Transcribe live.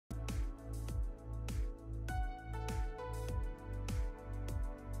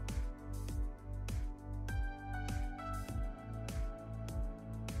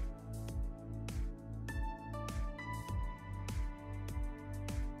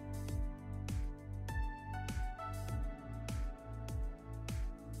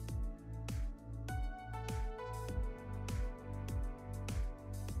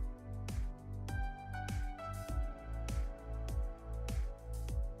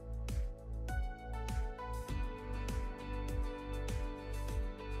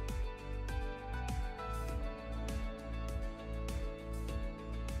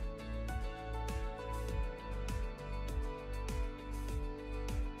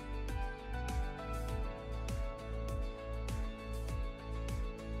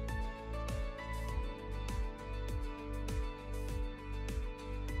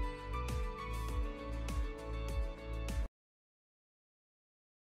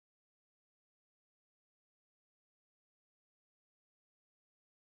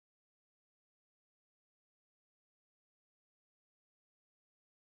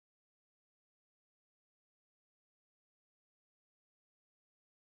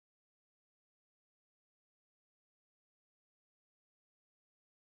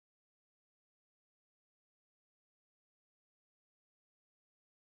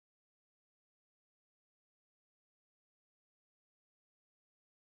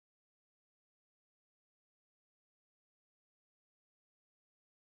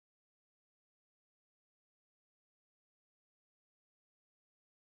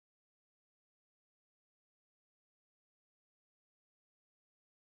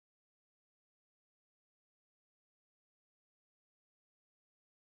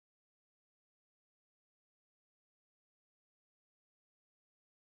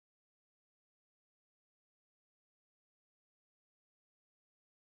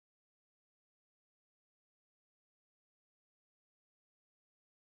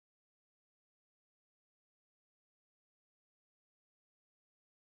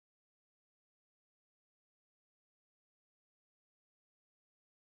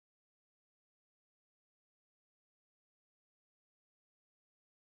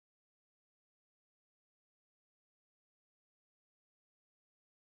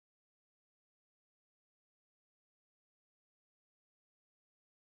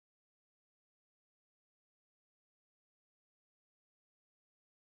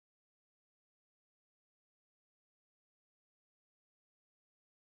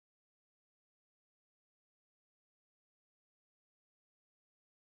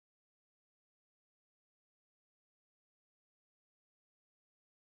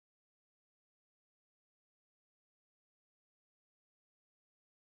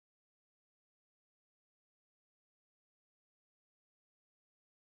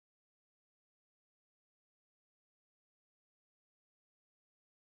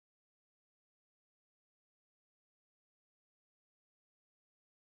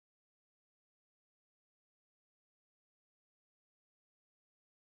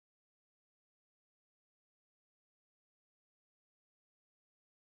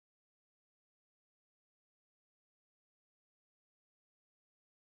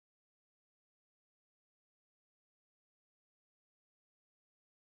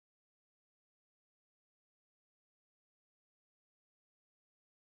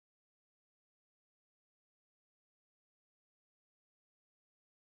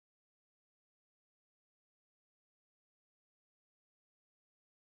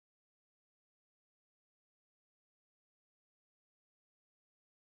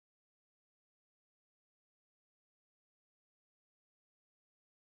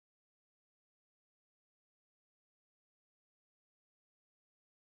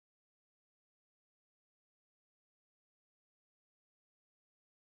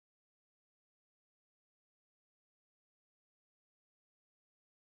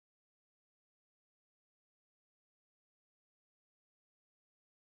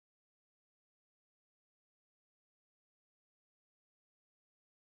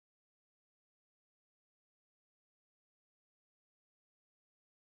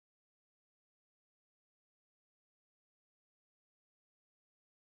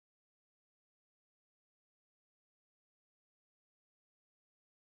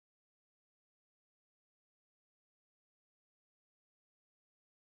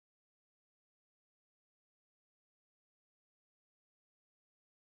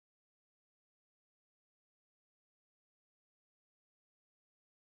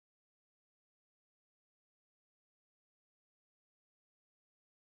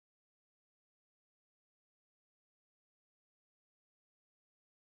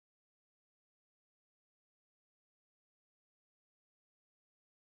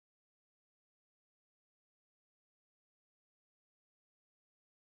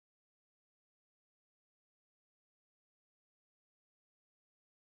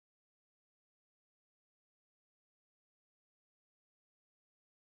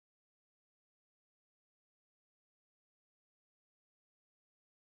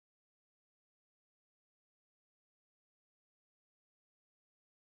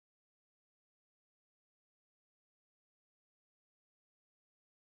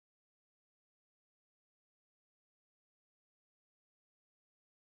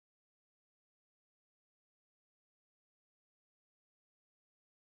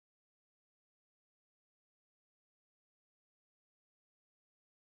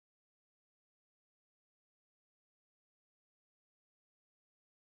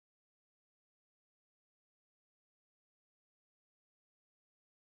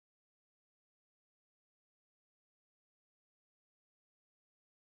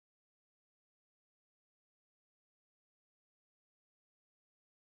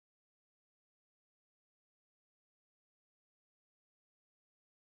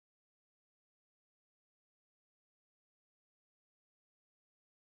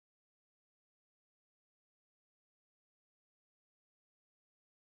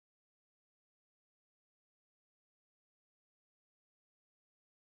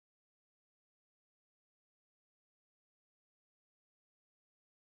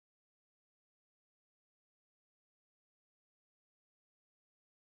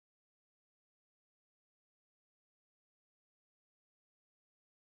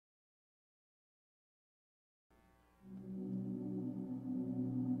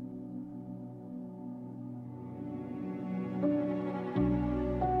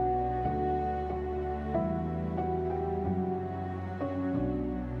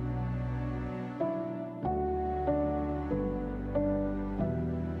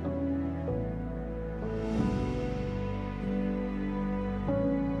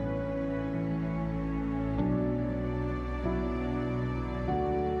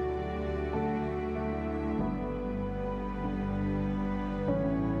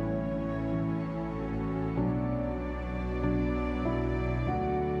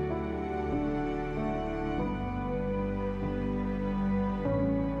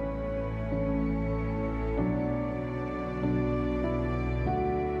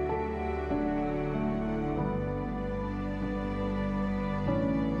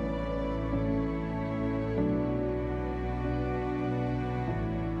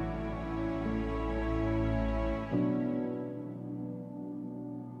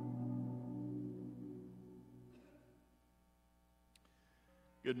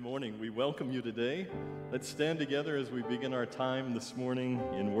Good morning. We welcome you today. Let's stand together as we begin our time this morning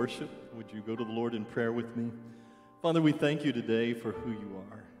in worship. Would you go to the Lord in prayer with me? Father, we thank you today for who you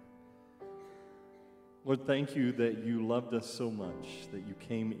are. Lord, thank you that you loved us so much, that you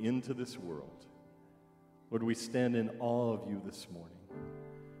came into this world. Lord, we stand in awe of you this morning.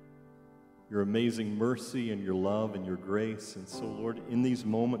 Your amazing mercy and your love and your grace. And so, Lord, in these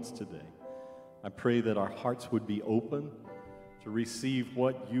moments today, I pray that our hearts would be open to receive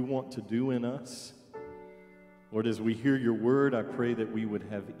what you want to do in us. Lord, as we hear your word, I pray that we would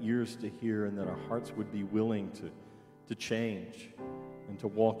have ears to hear and that our hearts would be willing to change and to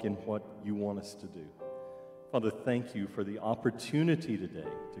walk in what you want us to do. Father, thank you for the opportunity today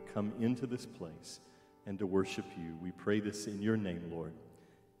to come into this place and to worship you. We pray this in your name, Lord.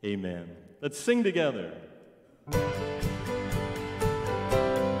 Amen. Let's sing together.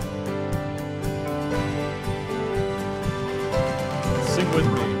 Sing with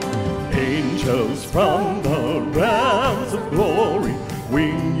me. Angels from the realms of glory,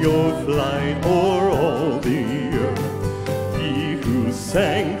 wing your flight o'er all the earth. He who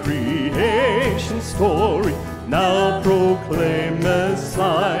sang creation's story, now proclaim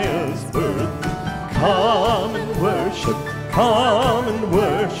Messiah's birth. Come and worship, come and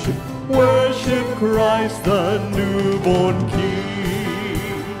worship, worship Christ the newborn King.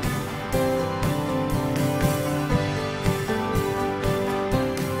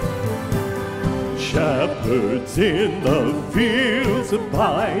 Shepherds in the fields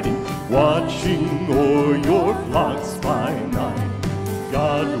abiding, watching o'er your flocks by night.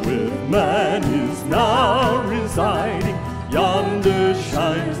 God with man is now residing, yonder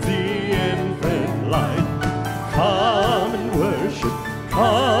shines the infant light. Come and worship,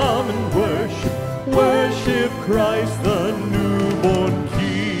 come and worship, worship Christ the newborn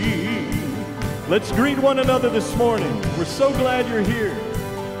King. Let's greet one another this morning. We're so glad you're here.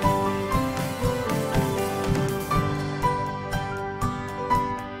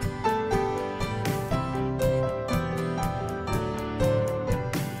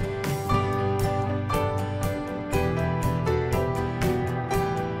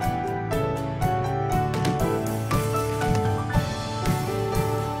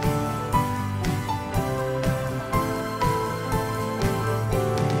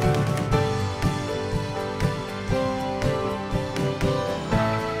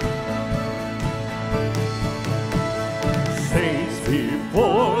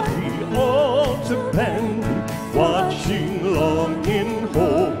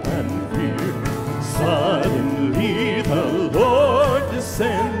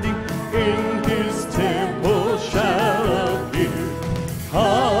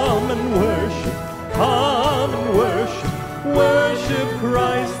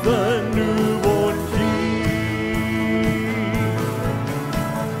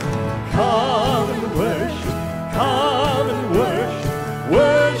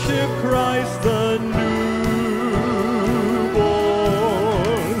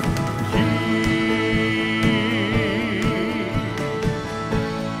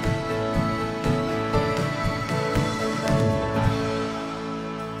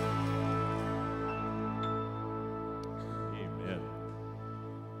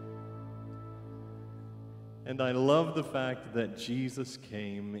 And I love the fact that Jesus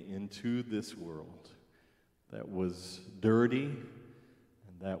came into this world that was dirty,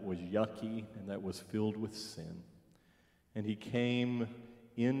 and that was yucky, and that was filled with sin. And he came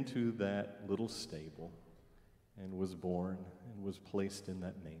into that little stable and was born and was placed in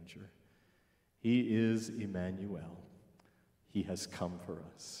that manger. He is Emmanuel. He has come for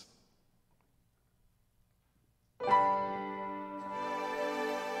us.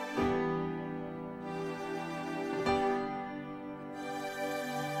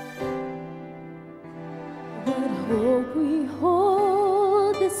 Hope we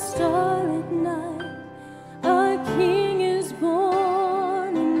hold this starlit night. Our King is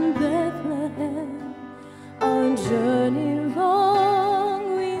born in Bethlehem. On journey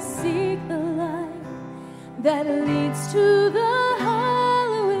long we seek the light that leads to the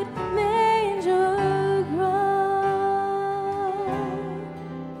hallowed manger ground.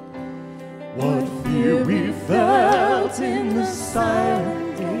 What fear we felt in the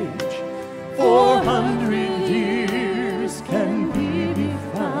silent age, 400 years can be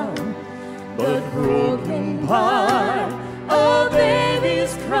found, but broken by a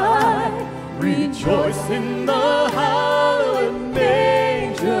baby's cry, rejoice in the hallowed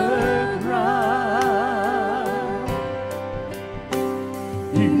manger ground.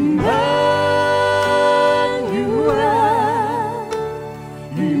 Emmanuel,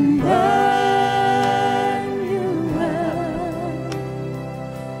 Emmanuel,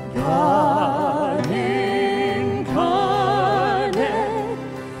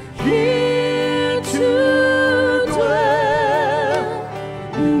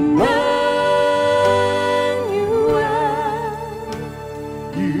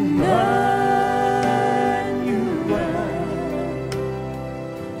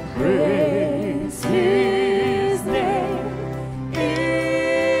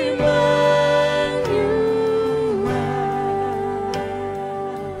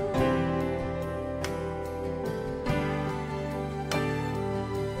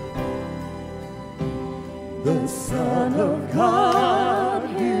 the Son of God,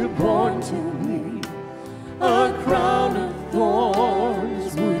 here born to me. A crown of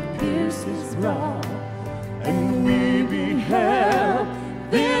thorns would pierce his brow, and we beheld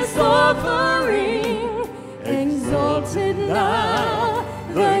this offering, exalted now,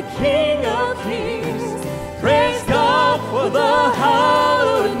 the King of Kings. Praise God for the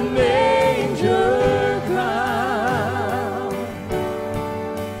hallowed manger ground.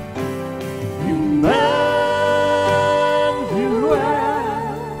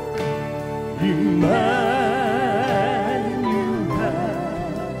 Emmanuel,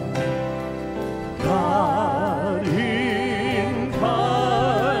 God incarnate,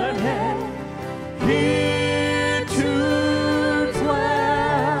 here to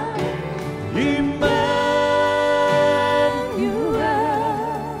dwell. Emmanuel,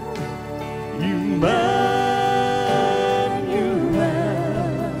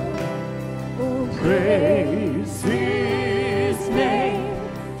 oh, praise his name.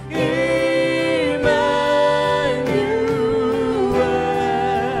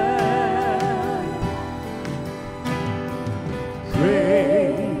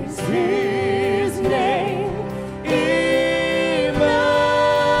 Praise his name, Emmanuel.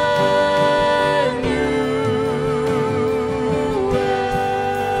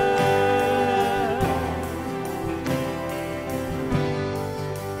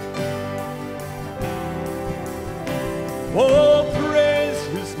 Oh, praise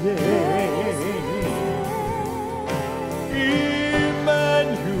his name,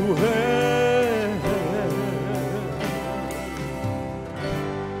 Emmanuel.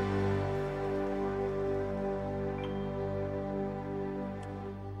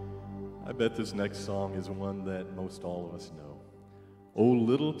 I bet this next song is one that most all of us know. O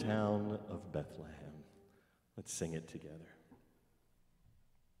little town of Bethlehem. Let's sing it together.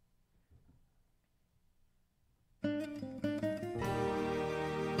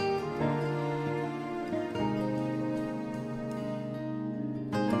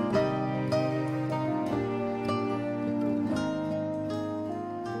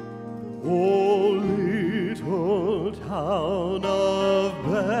 O little town of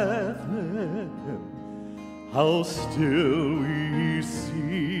Bethlehem, how still we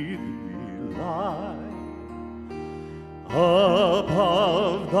see thee lie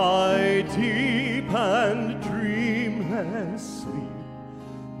above thy deep and dreamless sleep.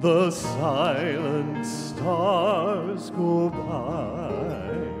 The silent stars go by,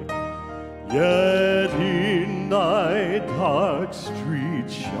 yet in thy dark street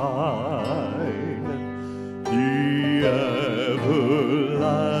shine the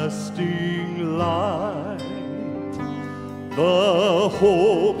everlasting light. The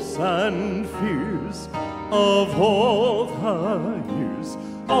hopes and fears of all the years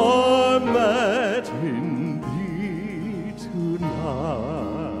are met in thee tonight.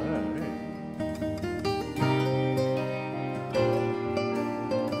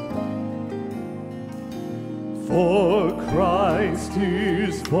 For Christ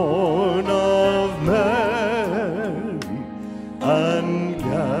is born of Mary, and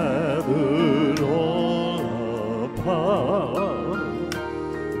gathered all apart.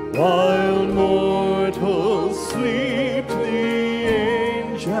 While mortals sleep, the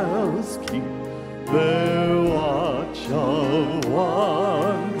angels keep their watch of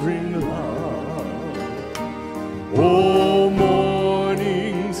wandering love. O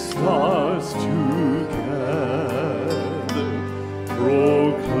morning stars together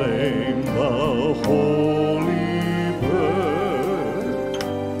proclaim the holy birth,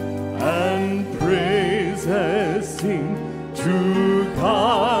 and praises sing to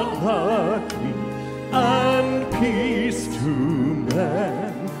God the King, and peace to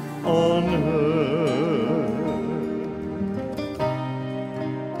men on earth.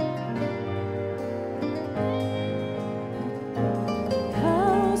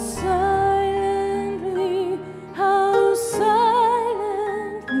 How silently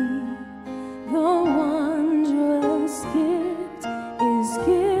the one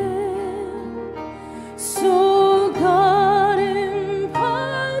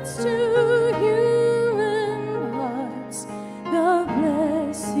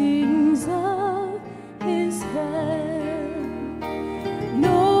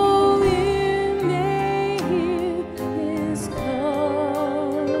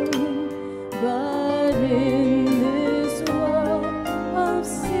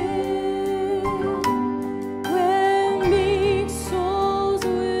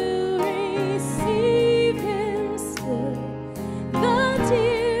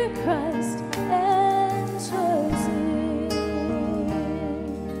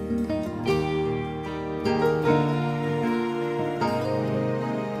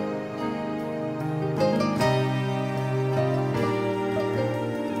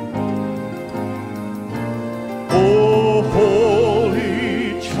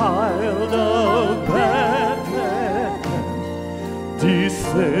child of Bethlehem,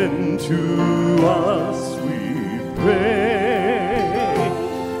 descend to us, we pray.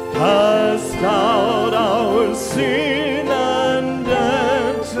 Cast out our sin and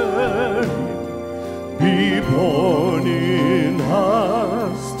enter in. Be born in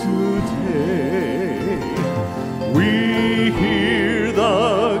us today. We hear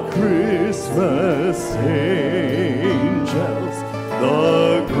the Christmas angels,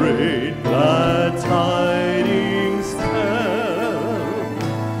 the great glad tidings tell.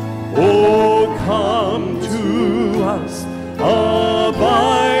 Oh, come to us,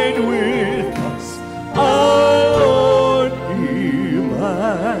 abide with us, our Lord Emmanuel.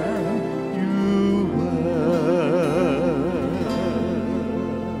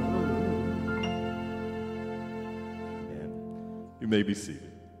 Amen. You may be seated.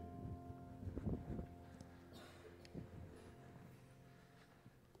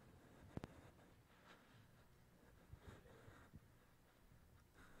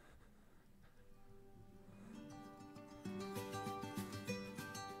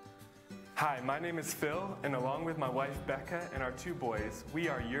 Hi, my name is Phil, and along with my wife Becca and our 2 boys, we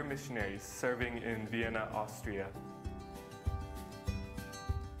are your missionaries serving in Vienna, Austria.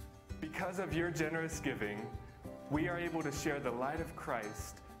 Because of your generous giving, we are able to share the light of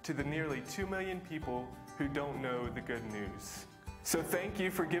Christ to the nearly 2 million people who don't know the good news. So thank you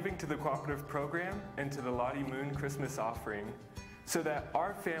for giving to the cooperative program and to the Lottie Moon Christmas offering so that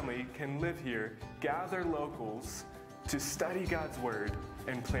our family can live here, gather locals to study God's Word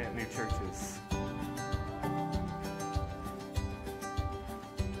and plant new churches.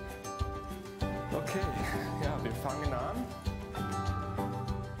 Okay, ja, wir fangen an.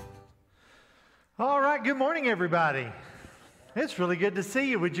 All right, good morning, everybody. It's really good to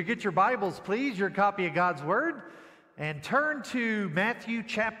see you. Would you get your Bibles, please, your copy of God's Word, and turn to Matthew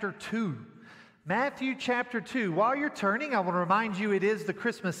chapter 2. Matthew chapter 2. While you're turning, I want to remind you it is the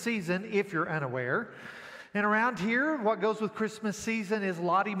Christmas season, if you're unaware. And around here, what goes with Christmas season is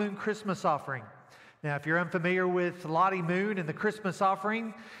Lottie Moon Christmas offering. Now, if you're unfamiliar with Lottie Moon and the Christmas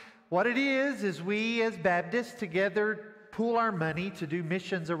offering, what it is we as Baptists together pool our money to do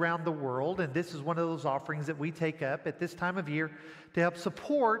missions around the world. And this is one of those offerings that we take up at this time of year to help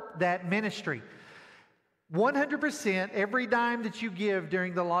support that ministry. 100%, every dime that you give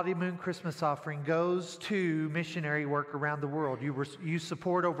during the Lottie Moon Christmas offering goes to missionary work around the world. You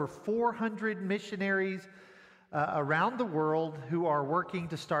support over 400 missionaries around the world who are working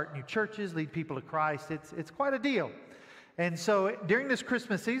to start new churches, lead people to Christ. It's quite a deal. And so during this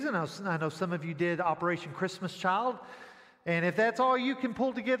Christmas season, I know some of you did Operation Christmas Child. And if that's all you can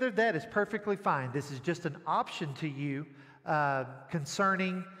pull together, that is perfectly fine. This is just an option to you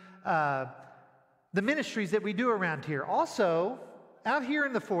concerning the ministries that we do around here. Also, out here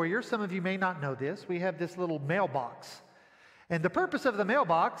in the foyer, some of you may not know this, we have this little mailbox. And the purpose of the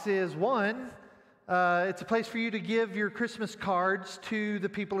mailbox is, one, it's a place for you to give your Christmas cards to the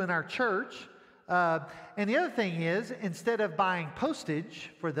people in our church. And the other thing is, instead of buying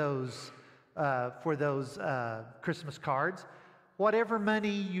postage for those Christmas cards, whatever money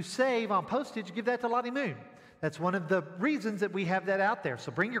you save on postage, give that to Lottie Moon. That's one of the reasons that we have that out there.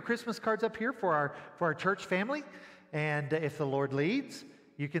 So bring your Christmas cards up here for our church family, and if the Lord leads,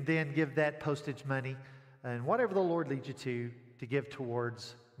 you can then give that postage money and whatever the Lord leads you to give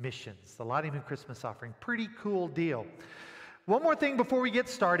towards missions. The Lottie Moon Christmas offering, pretty cool deal. One more thing before we get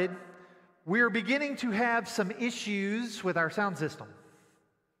started. We're beginning to have some issues with our sound system.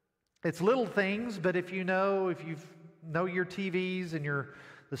 It's little things, but if you know your TVs and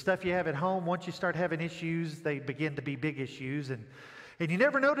the stuff you have at home, once you start having issues, they begin to be big issues. And you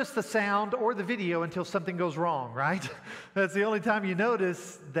never notice the sound or the video until something goes wrong, right? That's the only time you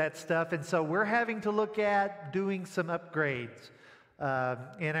notice that stuff. And so we're having to look at doing some upgrades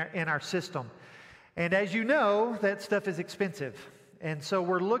in our system. And as you know, that stuff is expensive. And so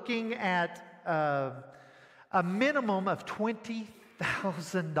we're looking at a minimum of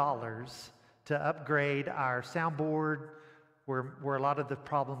 $20,000 to upgrade our soundboard, where a lot of the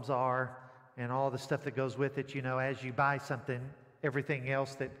problems are, and all the stuff that goes with it. You know, as you buy something, everything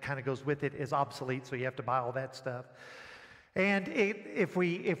else that kind of goes with it is obsolete, so you have to buy all that stuff. And if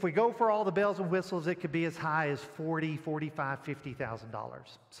we go for all the bells and whistles, it could be as high as $40,000, $45,000,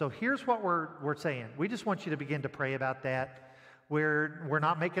 $50,000. So here's what we're saying. We just want you to begin to pray about that. We're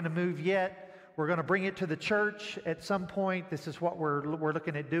not making a move yet. We're going to bring it to the church at some point. This is what we're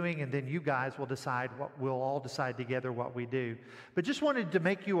looking at doing, and then you guys will decide we'll all decide together what we do. But just wanted to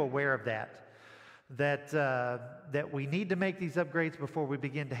make you aware of that we need to make these upgrades before we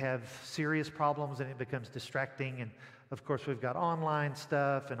begin to have serious problems and it becomes distracting. And of course, we've got online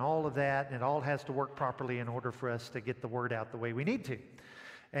stuff and all of that, and it all has to work properly in order for us to get the word out the way we need to.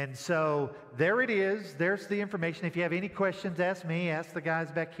 And so there it is. There's the information. If you have any questions, ask me. Ask the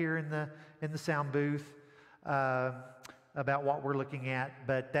guys back here in the sound booth about what we're looking at.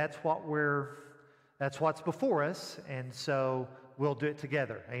 But that's what's before us, and so we'll do it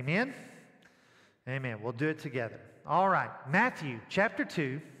together. Amen? Amen. We'll do it together. All right. Matthew chapter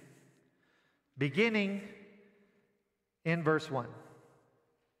 2, beginning in verse 1.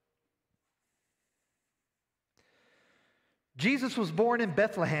 Jesus was born in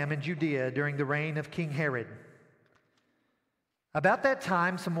Bethlehem in Judea during the reign of King Herod. About that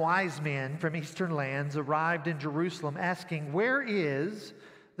time, some wise men from eastern lands arrived in Jerusalem asking, "Where is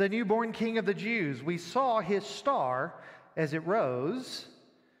the newborn King of the Jews? We saw his star as it rose,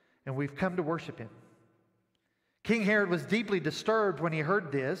 and we've come to worship him." King Herod was deeply disturbed when he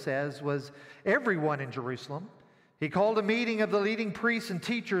heard this, as was everyone in Jerusalem. He called a meeting of the leading priests and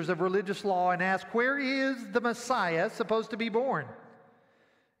teachers of religious law and asked, "Where is the Messiah supposed to be born?"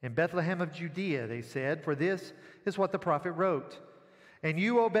 "In Bethlehem of Judea," they said, "for this is what the prophet wrote. And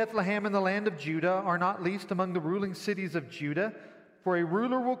you, O Bethlehem, in the land of Judah, are not least among the ruling cities of Judah, for a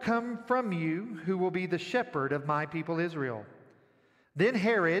ruler will come from you who will be the shepherd of my people Israel." Then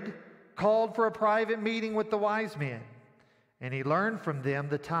Herod called for a private meeting with the wise men, and he learned from them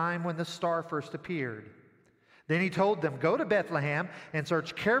the time when the star first appeared. Then he told them, "Go to Bethlehem and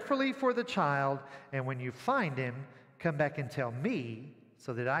search carefully for the child, and when you find him, come back and tell me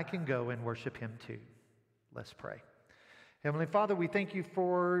so that I can go and worship him too." Let's pray. Heavenly Father, we thank you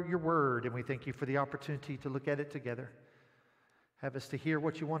for your word, and we thank you for the opportunity to look at it together. Have us to hear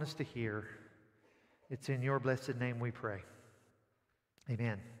what you want us to hear. It's in your blessed name we pray.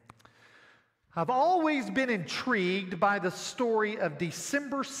 Amen. I've always been intrigued by the story of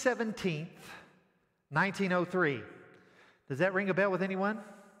December 17th, 1903. Does that ring a bell with anyone?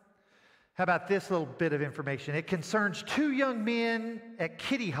 How about this little bit of information? It concerns two young men at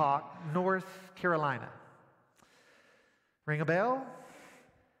Kitty Hawk, North Carolina. Ring a bell?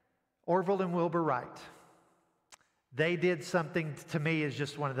 Orville and Wilbur Wright. They did something to me is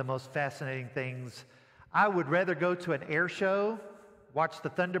just one of the most fascinating things. I would rather go to an air show, watch the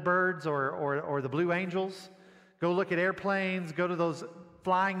Thunderbirds or the Blue Angels, go look at airplanes, go to those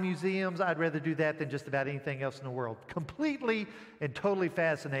flying museums. I'd rather do that than just about anything else in the world. Completely and totally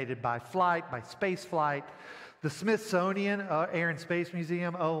fascinated by flight, by space flight. The Smithsonian Air and Space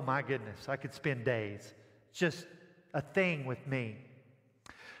Museum, oh my goodness, I could spend days. It's just a thing with me.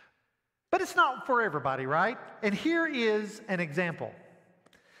 But it's not for everybody, right? And here is an example.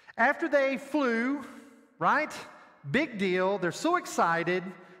 After they flew, right? Big deal. They're so excited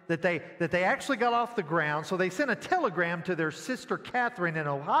that they actually got off the ground. So they sent a telegram to their sister Catherine in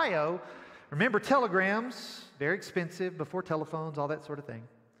Ohio. Remember telegrams, very expensive, before telephones, all that sort of thing.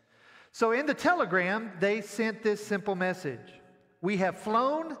 So in the telegram, they sent this simple message. "We have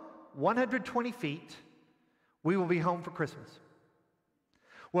flown 120 feet. We will be home for Christmas."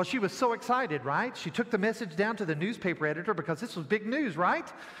 Well, she was so excited, right? She took the message down to the newspaper editor because this was big news,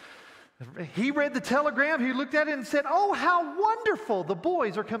 right? He read the telegram, he looked at it and said, "Oh, how wonderful, the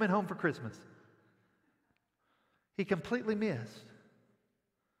boys are coming home for Christmas." He completely missed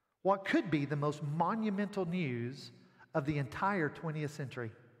what could be the most monumental news of the entire 20th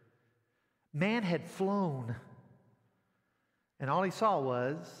century. Man had flown, and all he saw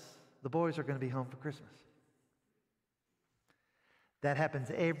was the boys are going to be home for Christmas. That happens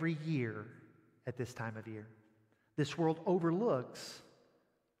every year at this time of year. This world overlooks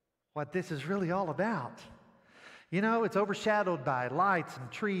what this is really all about. You know, it's overshadowed by lights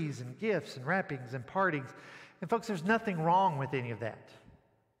and trees and gifts and wrappings and parties. And folks, there's nothing wrong with any of that.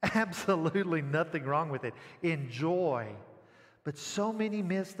 Absolutely nothing wrong with it. Enjoy. But so many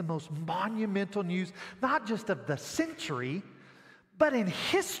miss the most monumental news, not just of the century, but in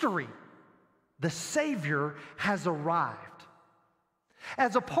history. The Savior has arrived.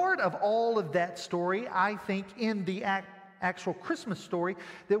 As a part of all of that story, I think in the actual Christmas story,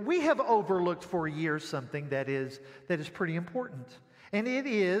 that we have overlooked for years something that is pretty important. And it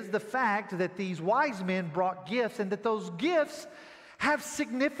is the fact that these wise men brought gifts and that those gifts have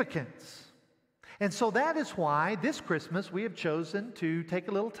significance. And so that is why this Christmas we have chosen to take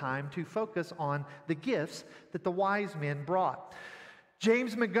a little time to focus on the gifts that the wise men brought.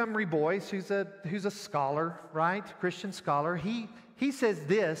 James Montgomery Boyce, who's a scholar, right? Christian scholar, he says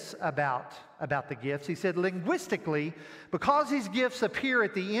this about the gifts. He said, linguistically, because these gifts appear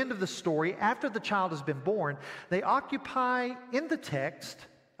at the end of the story after the child has been born, they occupy in the text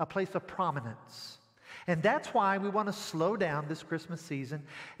a place of prominence. And that's why we want to slow down this Christmas season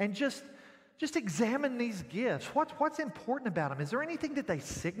and just just examine these gifts. What's important about them? Is there anything that they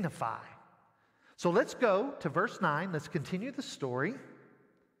signify? So let's go to verse 9. Let's continue the story.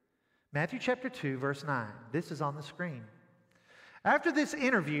 Matthew chapter 2, verse 9. This is on the screen. After this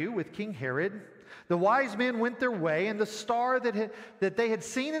interview with King Herod, the wise men went their way, and the star that they had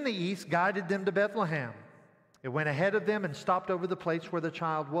seen in the east guided them to Bethlehem. It went ahead of them and stopped over the place where the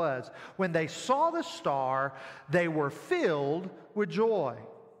child was. When they saw the star, they were filled with joy.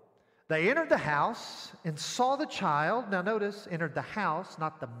 They entered the house and saw the child. Now notice, entered the house,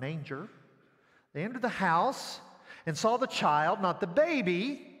 not the manger. They entered the house and saw the child, not the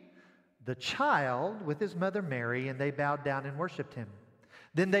baby, the child with his mother Mary, and they bowed down and worshiped him.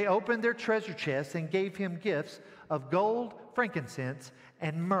 Then they opened their treasure chests and gave him gifts of gold, frankincense,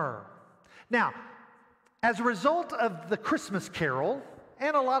 and myrrh. Now, as a result of the Christmas Carol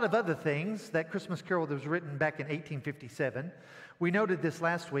and a lot of other things, that Christmas Carol that was written back in 1857, we noted this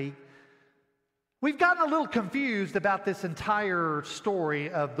last week, we've gotten a little confused about this entire story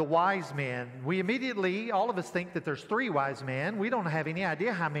of the wise men. We immediately, all of us think that there's 3 wise men. We don't have any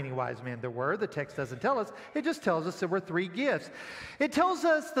idea how many wise men there were. The text doesn't tell us. It just tells us there were 3 gifts. It tells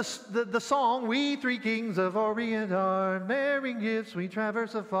us the song, "We 3 kings of Orient are, bearing gifts we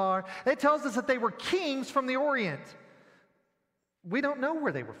traverse afar." It tells us that they were kings from the Orient. We don't know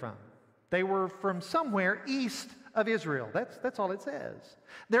where they were from. They were from somewhere east of Israel. That's all it says.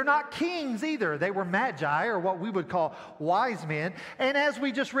 They're not kings either. They were magi, or what we would call wise men. And as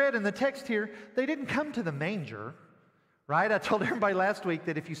we just read in the text here, they didn't come to the manger, right? I told everybody last week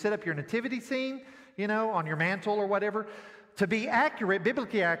that if you set up your nativity scene, you know, on your mantle or whatever, to be accurate,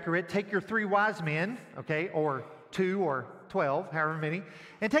 biblically accurate, take your 3 wise men, okay, or 2 or 12, however many,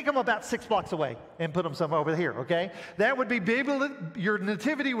 and take them about 6 blocks away and put them somewhere over here, okay? That would be your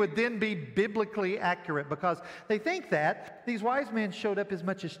nativity would then be biblically accurate, because they think that these wise men showed up as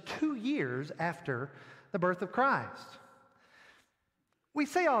much as 2 years after the birth of Christ. We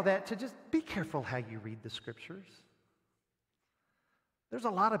say all that to just be careful how you read the scriptures. There's a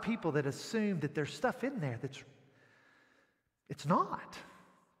lot of people that assume that there's stuff in there it's not.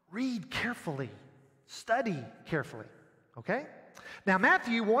 Read carefully. Study carefully. Okay? Now,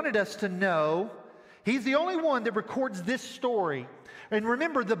 Matthew wanted us to know he's the only one that records this story. And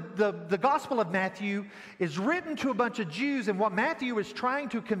remember, the Gospel of Matthew is written to a bunch of Jews, and what Matthew is trying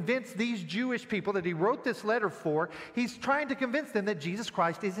to convince these Jewish people that he wrote this letter for, he's trying to convince them that Jesus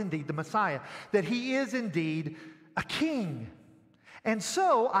Christ is indeed the Messiah, that he is indeed a king. And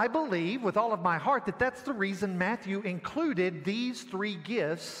so, I believe with all of my heart that that's the reason Matthew included these 3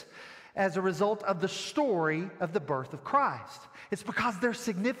 gifts as a result of the story of the birth of Christ. It's because they're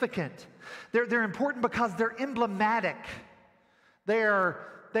significant. They're important because they're emblematic. They are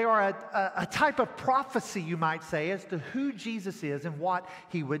a type of prophecy, you might say, as to who Jesus is and what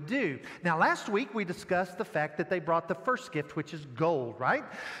he would do. Now, last week we discussed the fact that they brought the first gift, which is gold, right?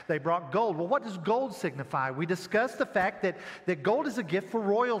 They brought gold. Well, what does gold signify? We discussed the fact that gold is a gift for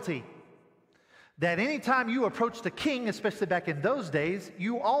royalty. That anytime you approached a king, especially back in those days,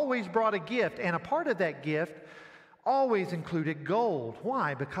 you always brought a gift, and a part of that gift always included gold.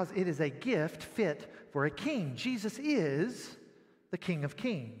 Why? Because it is a gift fit for a king. Jesus is the King of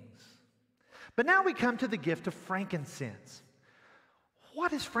Kings. But now we come to the gift of frankincense.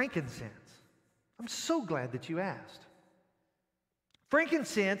 What is frankincense? I'm so glad that you asked.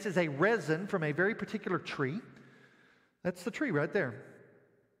 Frankincense is a resin from a very particular tree. That's the tree right there.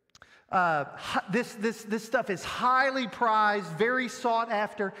 This stuff is highly prized, very sought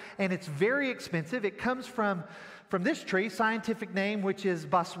after, and it's very expensive. It comes from this tree, scientific name, which is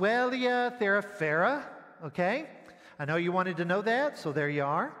Boswellia theriifera, okay? I know you wanted to know that, so there you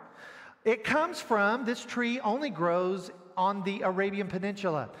are. It comes from, this tree only grows on the Arabian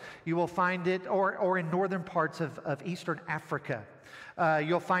Peninsula. You will find it, or in northern parts of Eastern Africa.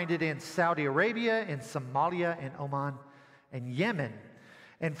 You'll find it in Saudi Arabia, in Somalia, in Oman, and Yemen.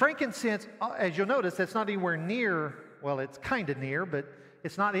 And frankincense, as you'll notice, that's not anywhere near, well, it's kind of near, but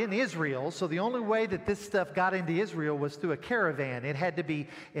it's not in Israel. So the only way that this stuff got into Israel was through a caravan. It had to be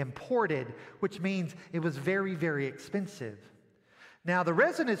imported, which means it was very, very expensive. Now, the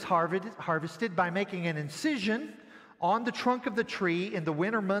resin is harvested by making an incision on the trunk of the tree in the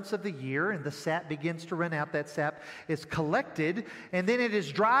winter months of the year, and the sap begins to run out. That sap is collected, and then it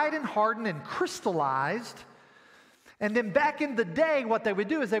is dried and hardened and crystallized. And then back in the day, what they would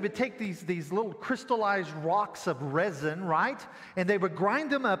do is they would take these little crystallized rocks of resin, right? And they would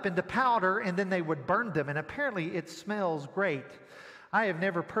grind them up into powder, and then they would burn them. And apparently it smells great. I have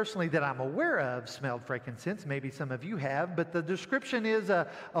never personally, that I'm aware of, smelled frankincense. Maybe some of you have, but the description is a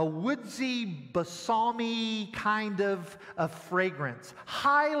woodsy, balsamy kind of fragrance.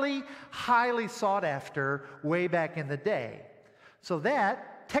 Highly, highly sought after way back in the day. So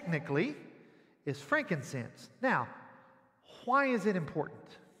that, technically, is frankincense. Now, why is it important?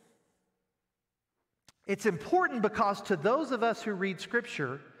 It's important because to those of us who read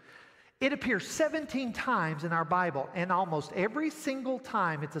Scripture, it appears 17 times in our Bible, and almost every single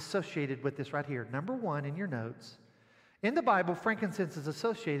time it's associated with this right here. Number one in your notes. In the Bible, frankincense is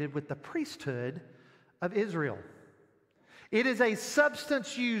associated with the priesthood of Israel. It is a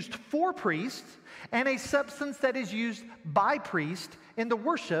substance used for priests and a substance that is used by priests in the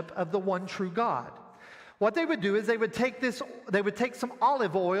worship of the one true God. What they would do is they would take some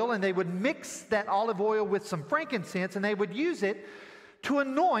olive oil and they would mix that olive oil with some frankincense, and they would use it to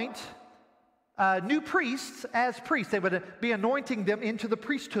anoint new priests as priests. They would be anointing them into the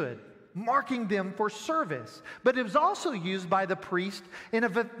priesthood, marking them for service. But it was also used by the priest in a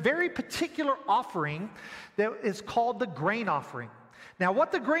very particular offering that is called the grain offering. Now,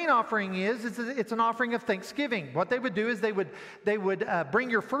 what the grain offering is it's an offering of thanksgiving. What they would do is they would bring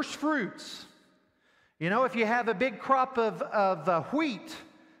your first fruits. You know, if you have a big crop of wheat,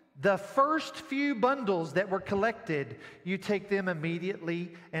 the first few bundles that were collected, you take them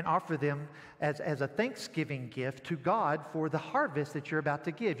immediately and offer them as a thanksgiving gift to God for the harvest that you're about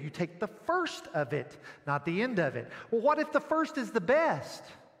to give. You take the first of it, not the end of it. Well, what if the first is the best?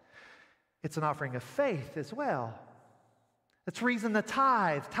 It's an offering of faith as well. That's the reason the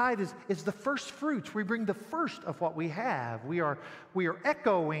tithe. Tithe is the first fruits. We bring the first of what we have. We are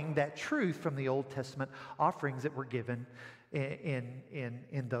echoing that truth from the Old Testament offerings that were given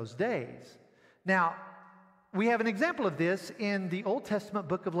in those days. Now, we have an example of this in the Old Testament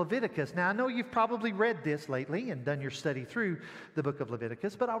book of Leviticus. Now, I know you've probably read this lately and done your study through the book of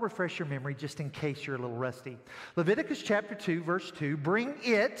Leviticus, but I'll refresh your memory just in case you're a little rusty. Leviticus chapter 2, verse 2, bring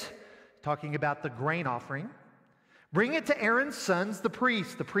it, talking about the grain offering, bring it to Aaron's sons, the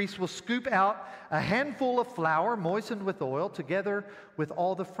priests. The priest will scoop out a handful of flour moistened with oil together with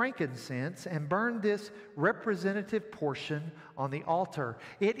all the frankincense and burn this representative portion on the altar.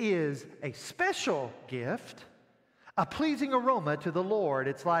 It is a special gift, a pleasing aroma to the Lord.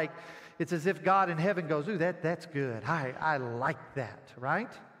 It's as if God in heaven goes, ooh, that's good. I like that,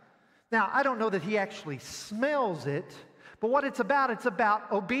 right? Now, I don't know that he actually smells it, but what it's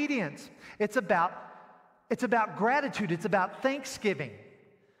about obedience. It's about gratitude. It's about thanksgiving.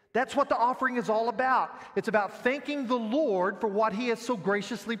 That's what the offering is all about. It's about thanking the Lord for what He has so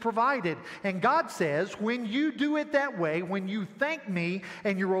graciously provided. And God says, when you do it that way, when you thank me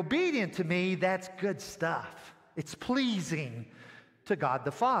and you're obedient to me, that's good stuff. It's pleasing to God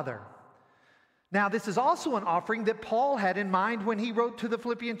the Father. Now, this is also an offering that Paul had in mind when he wrote to the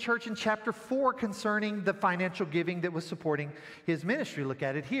Philippian church in chapter 4 concerning the financial giving that was supporting his ministry. Look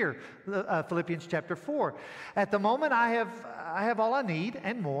at it here, Philippians chapter 4. At the moment, I have all I need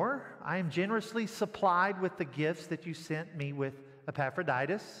and more. I am generously supplied with the gifts that you sent me with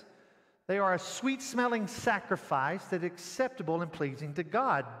Epaphroditus. They are a sweet-smelling sacrifice that is acceptable and pleasing to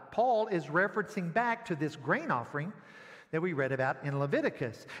God. Paul is referencing back to this grain offering that we read about in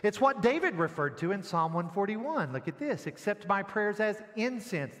Leviticus. It's what David referred to in Psalm 141. Look at this. Accept my prayers as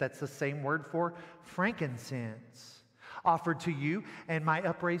incense. That's the same word for frankincense. Offered to you and my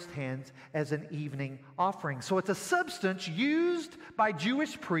upraised hands as an evening offering. So it's a substance used by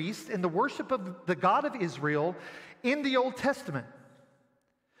Jewish priests in the worship of the God of Israel in the Old Testament.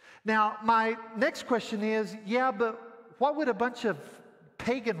 Now, my next question is, but what would a bunch of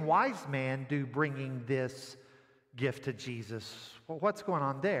pagan wise men do bringing this gift to Jesus? Well, what's going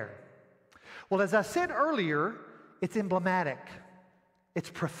on there? Well, as I said earlier, it's emblematic. It's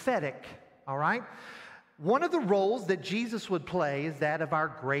prophetic, all right? One of the roles that Jesus would play is that of our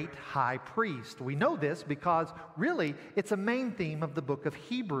great high priest. We know this because really it's a main theme of the book of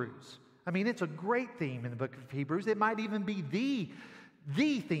Hebrews. I mean, it's a great theme in the book of Hebrews. It might even be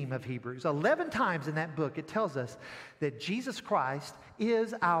the theme of Hebrews. 11 times in that book it tells us that Jesus Christ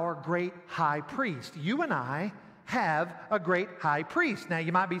is our great high priest. You and I have a great high priest. Now,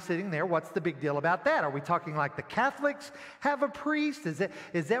 you might be sitting there, what's the big deal about that? Are we talking like the Catholics have a priest? Is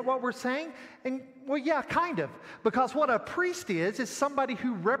that what we're saying? And, well, yeah, kind of. Because what a priest is somebody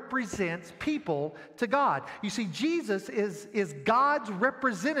who represents people to God. You see, Jesus is God's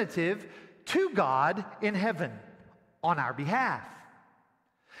representative to God in heaven on our behalf.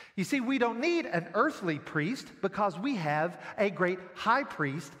 You see, we don't need an earthly priest because we have a great high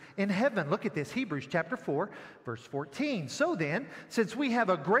priest in heaven. Look at this, Hebrews chapter 4, verse 14. So then, since we have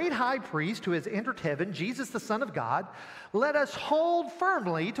a great high priest who has entered heaven, Jesus the Son of God, let us hold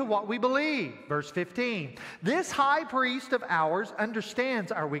firmly to what we believe. Verse 15. This high priest of ours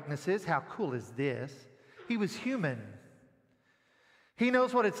understands our weaknesses. How cool is this? He was human. He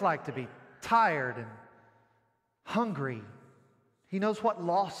knows what it's like to be tired and hungry. He knows what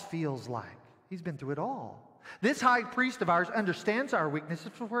loss feels like. He's been through it all. This high priest of ours understands our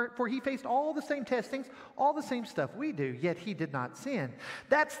weaknesses, for he faced all the same testings, all the same stuff we do, yet he did not sin.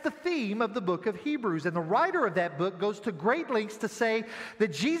 That's the theme of the book of Hebrews, and the writer of that book goes to great lengths to say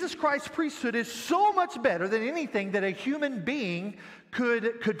that Jesus Christ's priesthood is so much better than anything that a human being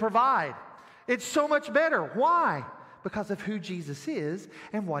could provide. It's so much better. Why? Because of who Jesus is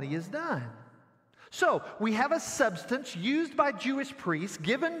and what he has done. So, we have a substance used by Jewish priests,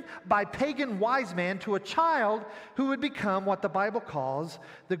 given by pagan wise men to a child who would become what the Bible calls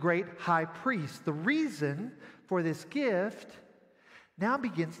the great high priest. The reason for this gift now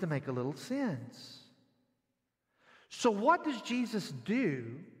begins to make a little sense. So, what does Jesus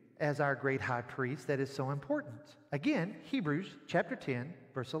do as our great high priest that is so important? Again, Hebrews chapter 10,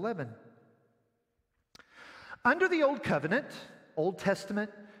 verse 11. Under the Old Covenant, Old Testament,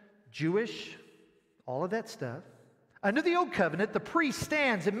 Jewish, all of that stuff. Under the Old Covenant, the priest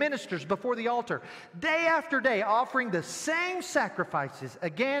stands and ministers before the altar day after day, offering the same sacrifices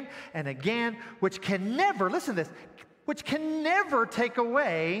again and again, which can never, listen to this, which can never take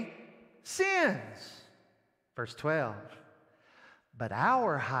away sins. Verse 12. But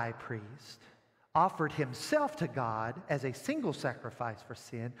our high priest offered himself to God as a single sacrifice for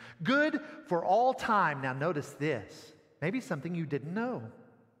sin, good for all time. Now notice this, maybe something you didn't know.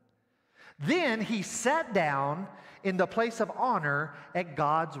 Then he sat down in the place of honor at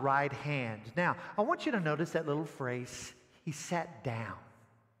God's right hand. Now, I want you to notice that little phrase, he sat down.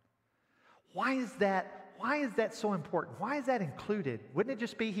 Why is that so important? Why is that included? Wouldn't it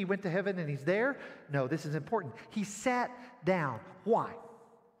just be he went to heaven and he's there? No, this is important. He sat down. Why?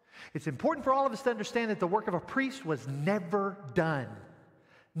 It's important for all of us to understand that the work of a priest was never done.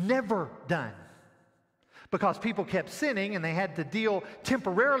 Never done. Because people kept sinning and they had to deal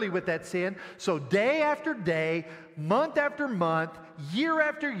temporarily with that sin. So day after day, month after month, year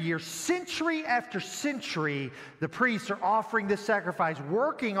after year, century after century, the priests are offering this sacrifice,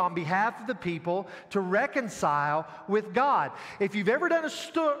 working on behalf of the people to reconcile with God. If you've ever done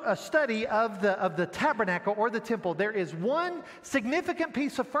a study of the tabernacle or the temple, there is one significant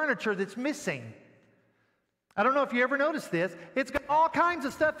piece of furniture that's missing. I don't know if you ever noticed this. It's got all kinds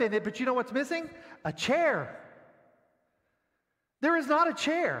of stuff in it, but you know what's missing? A chair. There is not a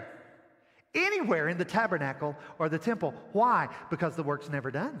chair anywhere in the tabernacle or the temple. Why? Because the work's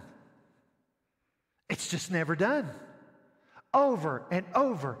never done. It's just never done. Over and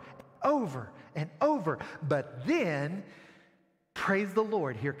over and over and over. But then, praise the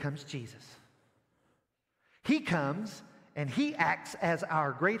Lord, here comes Jesus. He comes and he acts as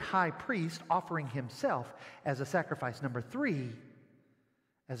our great high priest, offering himself as a sacrifice. Number 3,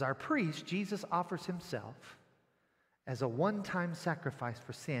 as our priest, Jesus offers himself as a one-time sacrifice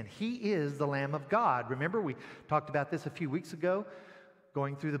for sin. He is the Lamb of God. Remember, we talked about this a few weeks ago,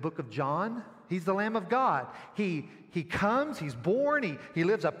 going through the book of John. He's the Lamb of God. He comes, he's born, he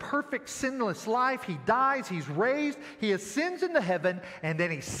lives a perfect, sinless life. He dies, he's raised, he ascends into heaven, and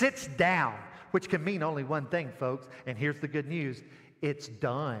then he sits down. Which can mean only one thing, folks, and here's the good news. It's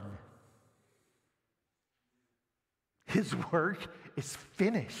done. His work is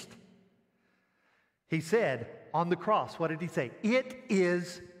finished. He said on the cross, what did he say? It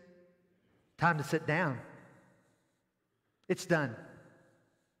is time to sit down. It's done.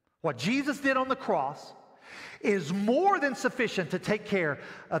 What Jesus did on the cross is more than sufficient to take care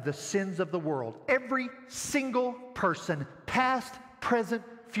of the sins of the world. Every single person, past, present,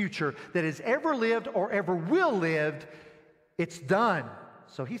 future, that has ever lived or ever will live, it's done.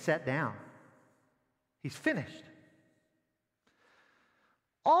 So he sat down. He's finished.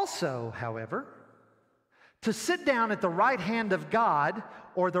 Also, however, to sit down at the right hand of God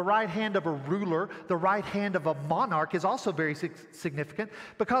or the right hand of a ruler, the right hand of a monarch is also very significant,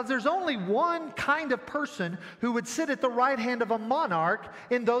 because there's only one kind of person who would sit at the right hand of a monarch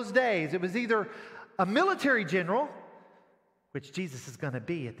in those days. It was either a military general, which Jesus is going to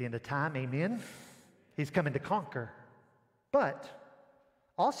be at the end of time, amen? He's coming to conquer. But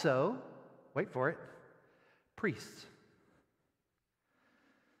also, wait for it, priests,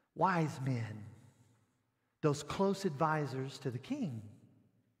 wise men, those close advisors to the king.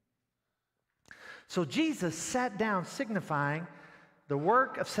 So Jesus sat down, signifying The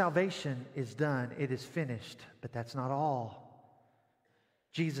work of salvation is done. It is finished. But that's not all.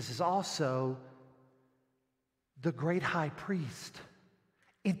 Jesus is also the great high priest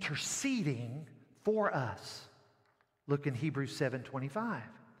interceding for us. Look in Hebrews 7:25.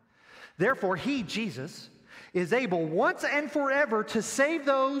 Therefore, he, Jesus, is able once and forever to save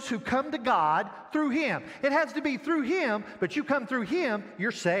those who come to God through him. It has to be through him, but you come through him,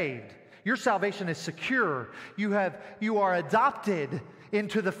 you're saved. Your salvation is secure. You are adopted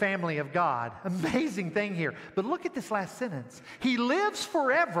into the family of God. Amazing thing here. But look at this last sentence. He lives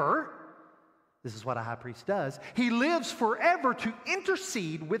forever. This is what a high priest does. He lives forever to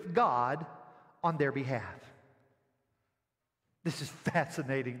intercede with God on their behalf. This is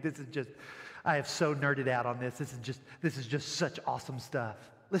fascinating. I have so nerded out on this. This is just such awesome stuff.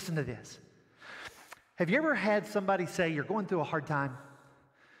 Listen to this. Have you ever had somebody say you're going through a hard time?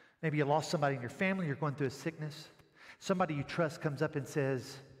 Maybe you lost somebody in your family, you're going through a sickness. Somebody you trust comes up and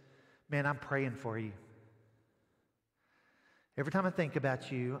says, man, I'm praying for you. Every time I think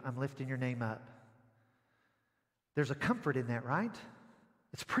about you, I'm lifting your name up. There's a comfort in that, right?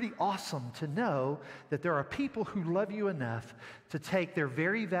 It's pretty awesome to know that there are people who love you enough to take their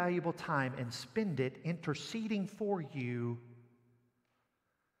very valuable time and spend it interceding for you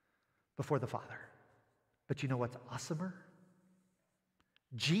before the Father. But you know what's awesomer?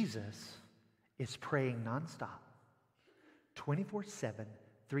 Jesus is praying nonstop, 24/7,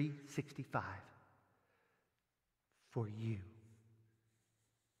 365 for you.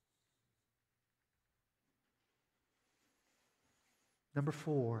 Number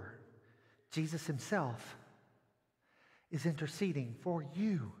 4, Jesus himself is interceding for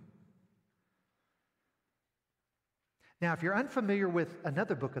you. Now, if you're unfamiliar with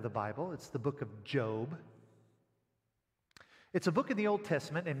another book of the Bible, it's the book of Job. It's a book in the Old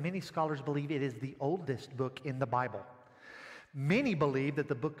Testament, and many scholars believe it is the oldest book in the Bible. Many believe that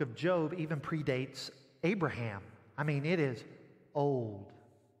the book of Job even predates Abraham. I mean, it is old,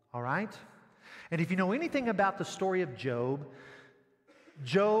 all right? And if you know anything about the story of Job,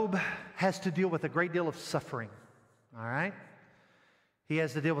 Job has to deal with a great deal of suffering, all right? He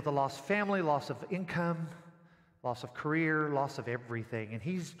has to deal with a lost family, loss of income, loss of career, loss of everything. And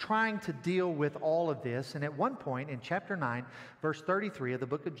he's trying to deal with all of this. And at one point in chapter 9, verse 33 of the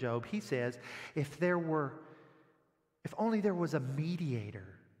book of Job, he says, if only there was a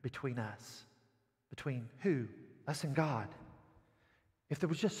mediator between us. Between who? Us and God. If there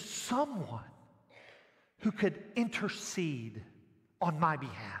was just someone who could intercede on my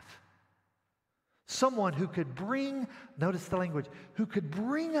behalf. Someone who could bring, notice the language, who could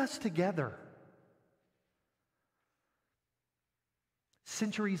bring us together.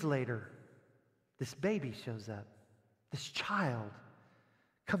 Centuries later, this baby shows up. This child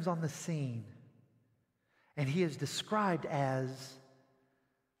comes on the scene. And he is described as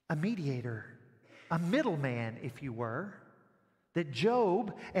a mediator, a middleman, if you were, that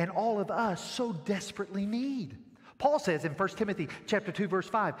Job and all of us so desperately need. Paul says in 1 Timothy chapter 2, verse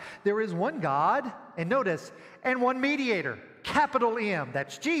 5, there is one God, and notice, and one mediator, capital M,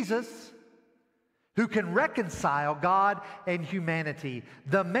 that's Jesus, who can reconcile God and humanity,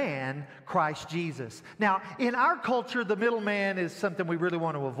 the man, Christ Jesus. Now, in our culture, the middleman is something we really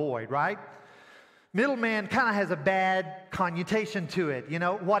want to avoid, right? Middleman kind of has a bad connotation to it. You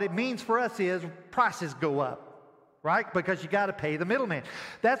know, what it means for us is prices go up. Right? Because you got to pay the middleman.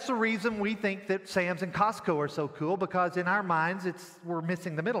 That's the reason we think that Sam's and Costco are so cool, because in our minds, we're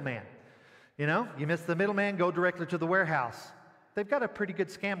missing the middleman. You know, you miss the middleman, go directly to the warehouse. They've got a pretty good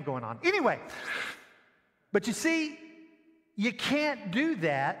scam going on. Anyway, but you see, you can't do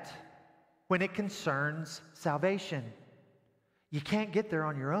that when it concerns salvation. You can't get there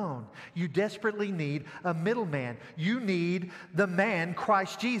on your own. You desperately need a middleman. You need the man,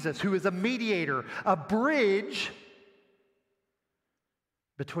 Christ Jesus, who is a mediator, a bridge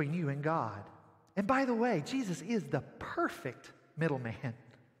between you and God. And by the way, Jesus is the perfect middleman.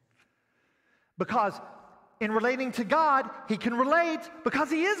 Because in relating to God, he can relate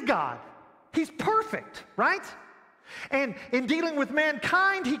because he is God. He's perfect, right? And in dealing with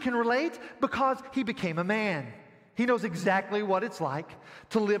mankind, he can relate because he became a man. He knows exactly what it's like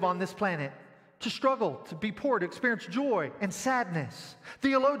to live on this planet, to struggle, to be poor, to experience joy and sadness.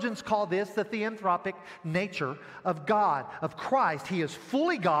 Theologians call this the theanthropic nature of God, of Christ. He is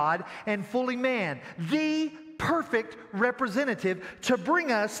fully God and fully man, the perfect representative to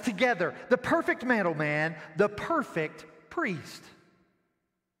bring us together, the perfect middleman, the perfect priest.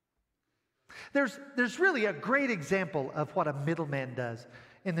 There's really a great example of what a middleman does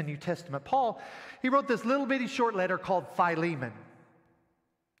in the New Testament. Paul, he wrote this little bitty short letter called Philemon.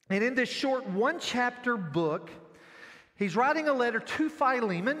 And in this short one-chapter book, He's writing a letter to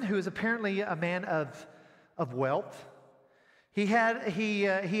Philemon, who is apparently a man of wealth. He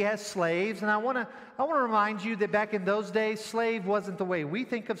has slaves, and I want to remind you that back in those days, slave wasn't the way we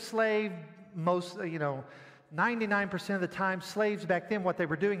think of slave. 99% of the time, slaves back then, what they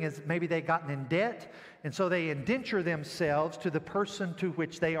were doing is maybe they'd gotten in debt, and so they indenture themselves to the person to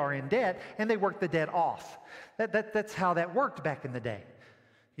which they are in debt, and they work the debt off. That's how that worked back in the day.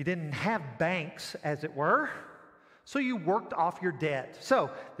 You didn't have banks, as it were, so you worked off your debt.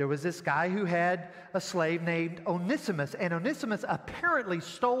 So there was this guy who had a slave named Onesimus, and Onesimus apparently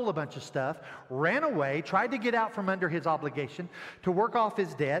stole a bunch of stuff, ran away, tried to get out from under his obligation to work off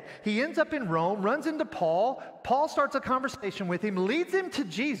his debt. He ends up in Rome, runs into Paul. Paul starts a conversation with him, leads him to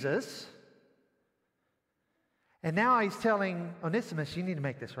Jesus, and now he's telling Onesimus, you need to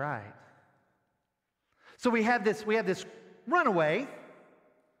make this right. So we have this runaway,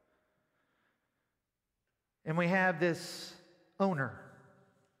 and we have this owner.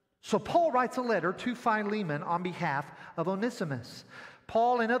 So Paul writes a letter to Philemon on behalf of Onesimus.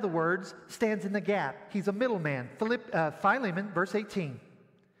 Paul, in other words, stands in the gap. He's a middleman. Philemon, verse 18.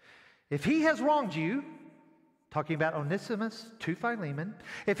 If he has wronged you, talking about Onesimus to Philemon,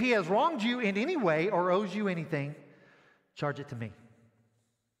 if he has wronged you in any way or owes you anything, charge it to me.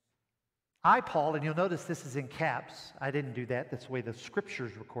 I, Paul, and you'll notice this is in caps. I didn't do that. That's the way the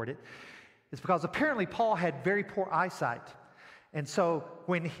scriptures record it. It's because apparently Paul had very poor eyesight. And so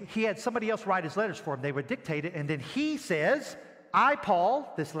when he had somebody else write his letters for him, they would dictate it, and then he says, I,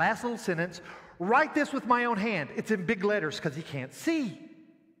 Paul, this last little sentence, write this with my own hand. It's in big letters because he can't see.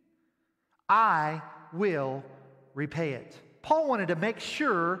 I will repay it. Paul wanted to make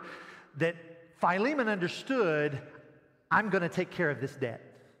sure that Philemon understood, I'm going to take care of this debt.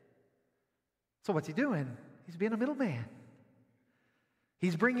 So what's he doing? He's being a middleman.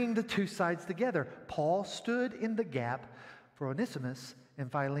 He's bringing the two sides together. Paul stood in the gap for Onesimus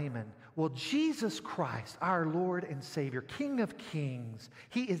and Philemon. Well, Jesus Christ, our Lord and Savior, King of Kings,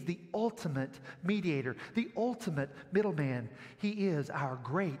 He is the ultimate mediator, the ultimate middleman. He is our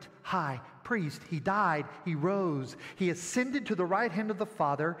great high priest. He died, He rose, He ascended to the right hand of the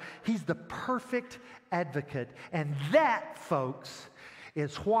Father. He's the perfect advocate. And that, folks,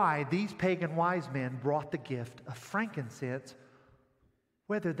 is why these pagan wise men brought the gift of frankincense,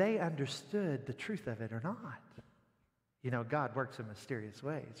 whether they understood the truth of it or not. You know, God works in mysterious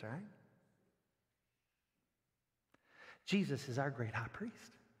ways, right? Jesus is our great high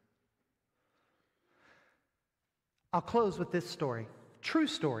priest. I'll close with this story. True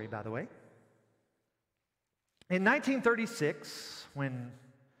story, by the way. In 1936, when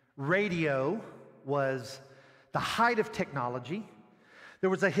radio was the height of technology, there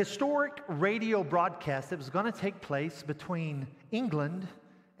was a historic radio broadcast that was going to take place between England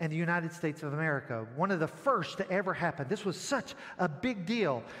and the United States of America. One of the first to ever happen. This was such a big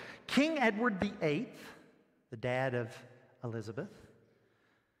deal. King Edward VIII, the dad of Elizabeth,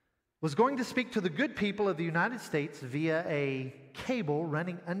 was going to speak to the good people of the United States via a cable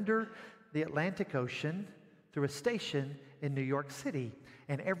running under the Atlantic Ocean through a station in New York City.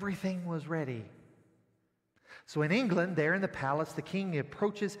 And everything was ready. So in England, there in the palace, the king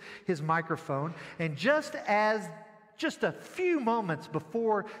approaches his microphone, and just a few moments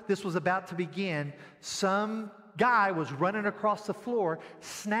before this was about to begin, some guy was running across the floor,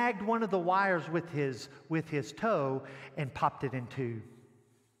 snagged one of the wires with his toe, and popped it in two.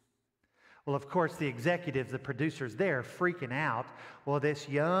 Well, of course, the executives, the producers there, freaking out. Well, this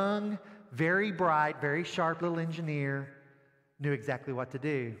young, very bright, very sharp little engineer knew exactly what to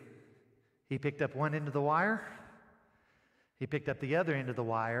do. He picked up one end of the wire. He picked up the other end of the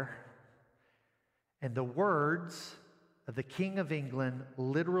wire. And the words of the King of England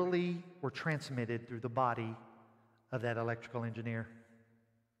literally were transmitted through the body of that electrical engineer.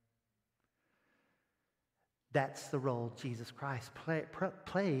 That's the role Jesus Christ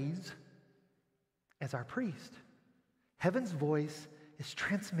plays as our priest. Heaven's voice is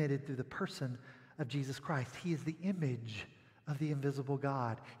transmitted through the person of Jesus Christ. He is the image of the invisible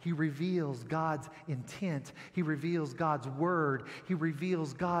God. He reveals God's intent. He reveals God's word. He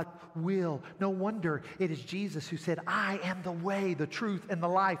reveals God's will. No wonder it is Jesus who said, I am the way, the truth, and the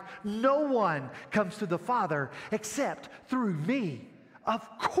life. No one comes to the Father except through me. Of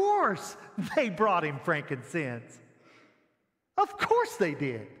course they brought him frankincense. Of course they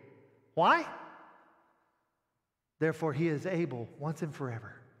did. Why? Therefore he is able once and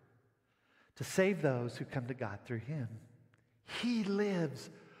forever to save those who come to God through him. He lives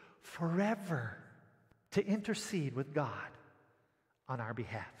forever to intercede with God on our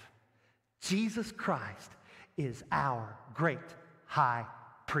behalf. Jesus Christ is our great high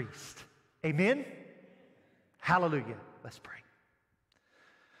priest. Amen? Hallelujah. Let's pray.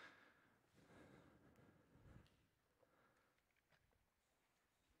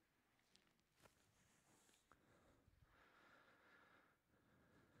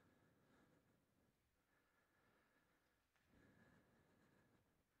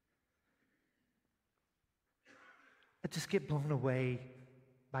 I just get blown away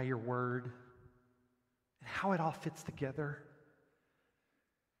by your word and how it all fits together.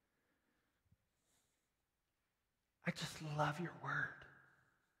 I just love your word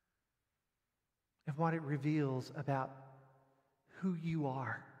and what it reveals about who you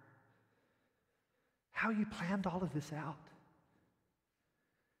are, how you planned all of this out,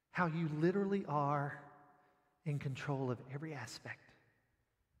 how you literally are in control of every aspect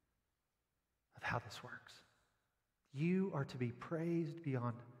of how this works. You are to be praised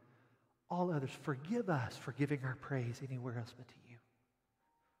beyond all others. Forgive us for giving our praise anywhere else but to you.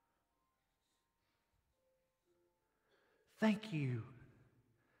 Thank you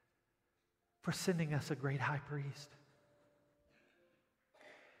for sending us a great high priest.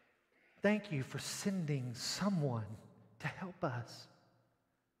 Thank you for sending someone to help us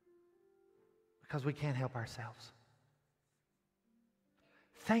because we can't help ourselves.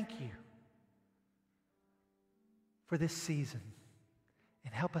 Thank you for this season,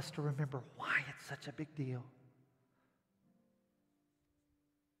 and help us to remember why it's such a big deal.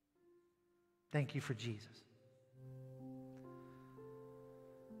 Thank you for Jesus.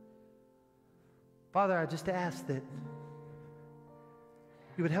 Father, I just ask that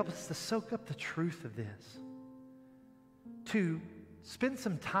you would help us to soak up the truth of this, to spend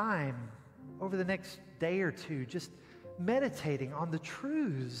some time over the next day or two just meditating on the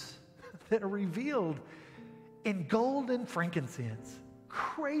truths that are revealed in gold and frankincense.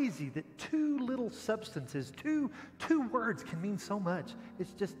 Crazy that two little substances, two words can mean so much.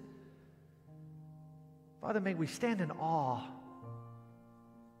 It's just, Father, may we stand in awe.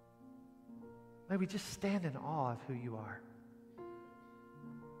 May we just stand in awe of who you are.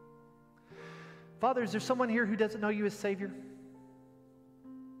 Father, is there someone here who doesn't know you as Savior?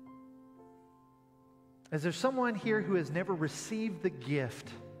 Is there someone here who has never received the gift,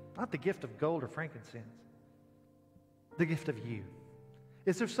 not the gift of gold or frankincense, the gift of you?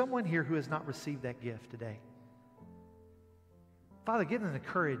 Is there someone here who has not received that gift today? Father, give them the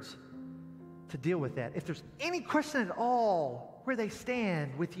courage to deal with that. If there's any question at all where they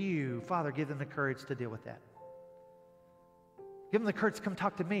stand with you, Father, give them the courage to deal with that. Give them the courage to come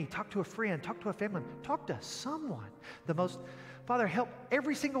talk to me, talk to a friend, talk to a family, talk to someone. Father, help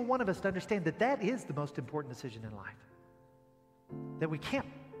every single one of us to understand that that is the most important decision in life. That we can't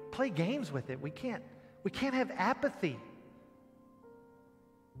play games with it. We can't have apathy.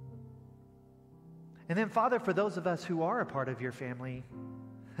 And then, Father, for those of us who are a part of your family,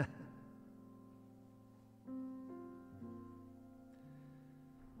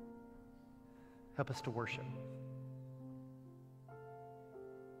 help us to worship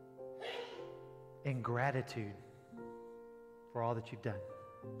in gratitude for all that you've done.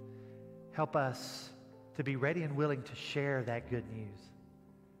 Help us to be ready and willing to share that good news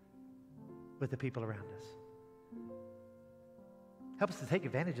with the people around us. Help us to take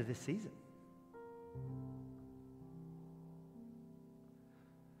advantage of this season.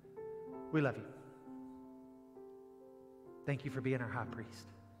 We love you. Thank you for being our high priest.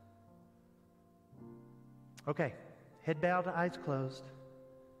 Okay, head bowed, eyes closed.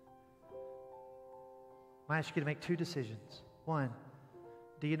 I ask you to make two decisions. One,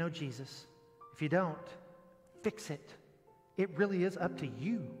 do you know Jesus? If you don't, fix it. It really is up to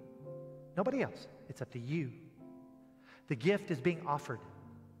you. Nobody else. It's up to you. The gift is being offered.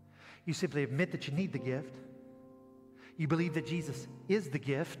 You simply admit that you need the gift. You believe that Jesus is the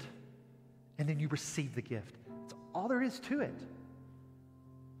gift, and then you receive the gift. That's all there is to it.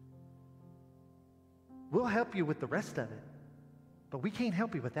 We'll help you with the rest of it, but we can't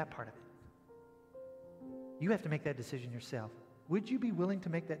help you with that part of it. You have to make that decision yourself. Would you be willing to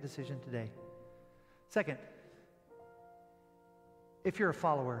make that decision today? Second, if you're a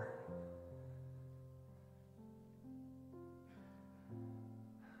follower,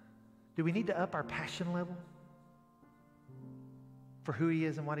 do we need to up our passion level for who he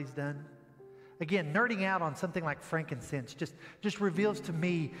is and what he's done? Again, nerding out on something like frankincense just reveals to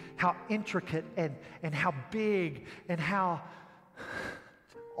me how intricate and how big and how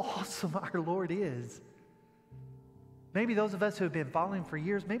awesome our Lord is. Maybe those of us who have been following for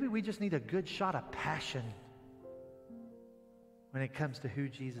years, maybe we just need a good shot of passion when it comes to who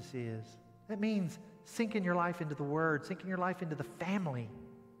Jesus is. That means sinking your life into the Word, sinking your life into the family.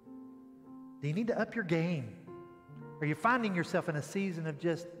 Do you need to up your game? Are you finding yourself in a season of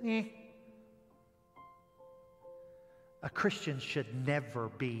just, A Christian should never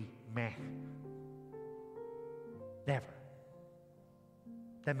be meh. Never.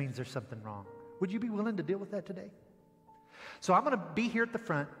 That means there's something wrong. Would you be willing to deal with that today? So I'm going to be here at the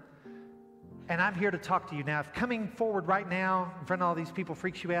front, and I'm here to talk to you. Now, if coming forward right now in front of all these people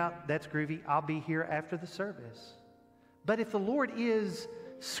freaks you out, that's groovy. I'll be here after the service. But if the Lord is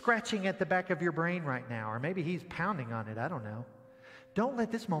scratching at the back of your brain right now, or maybe He's pounding on it, I don't know. Don't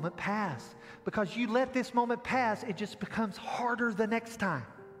let this moment pass. Because you let this moment pass, it just becomes harder the next time.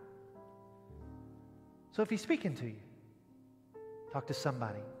 So if He's speaking to you, talk to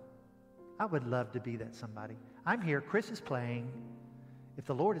somebody. I would love to be that somebody. I'm here. Chris is playing. If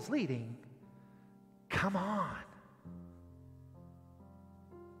the Lord is leading, come on.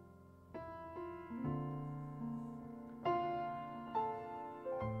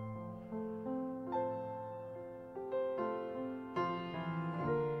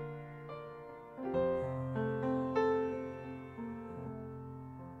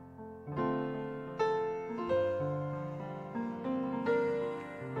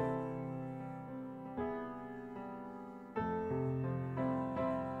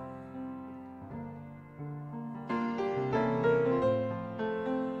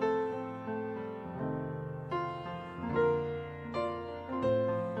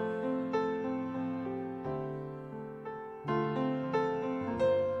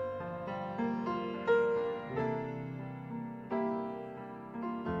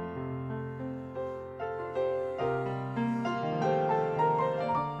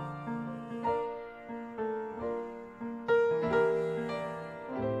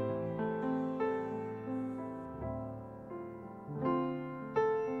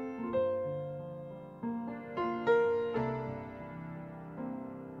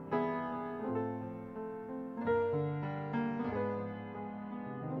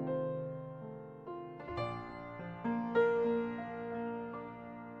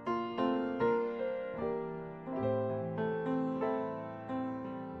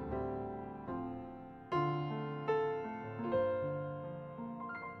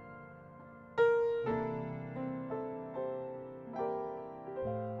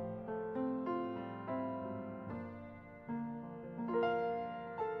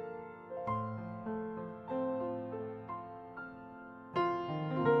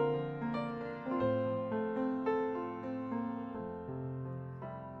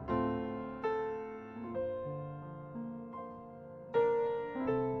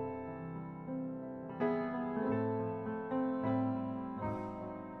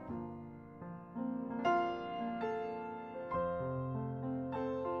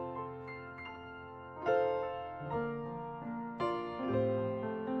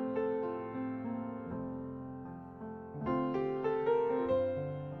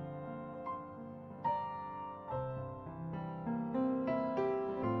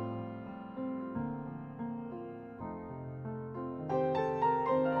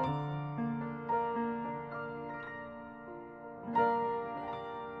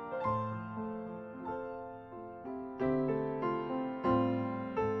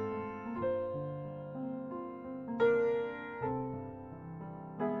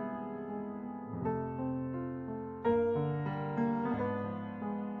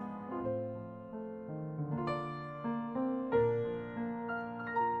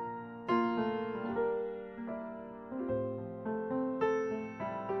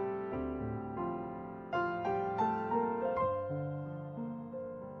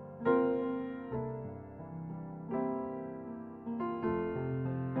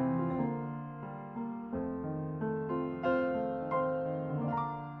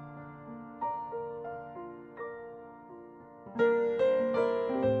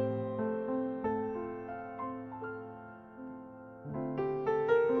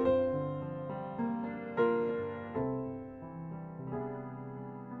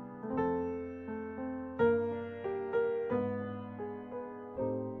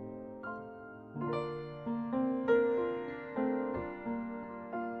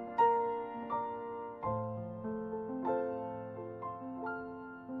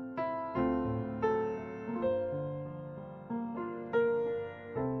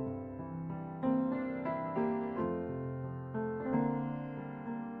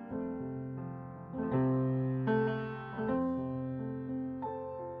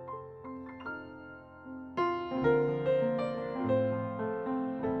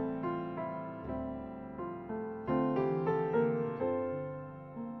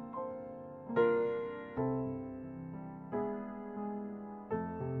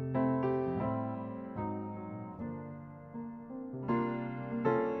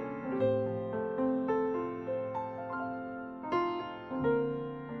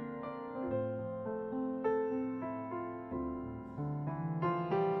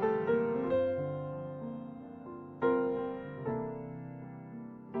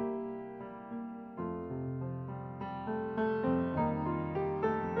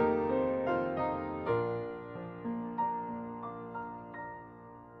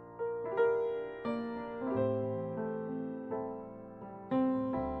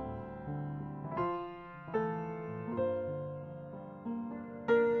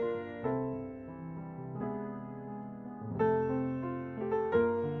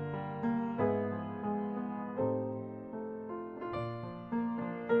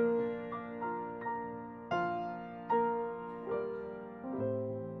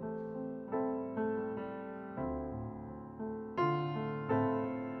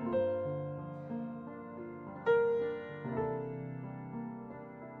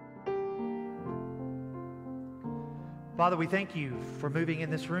 Father, we thank you for moving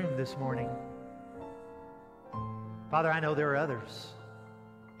in this room this morning. Father, I know there are others.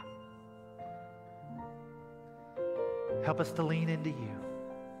 Help us to lean into you.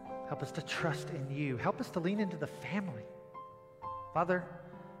 Help us to trust in you. Help us to lean into the family. Father,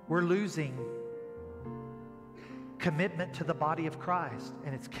 we're losing commitment to the body of Christ,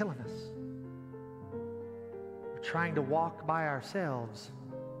 and it's killing us. We're trying to walk by ourselves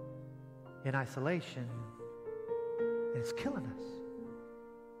in isolation, and it's killing us.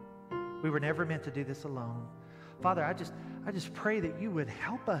 We were never meant to do this alone. Father, I just pray that you would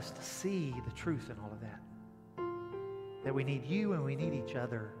help us to see the truth in all of that. That we need you and we need each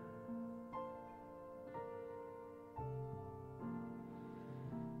other.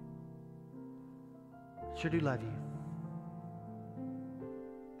 Sure do love you.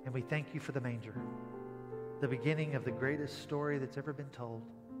 And we thank you for the manger, the beginning of the greatest story that's ever been told.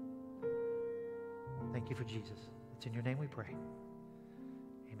 Thank you for Jesus. It's in your name we pray.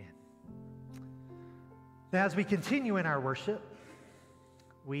 Amen. Now, as we continue in our worship,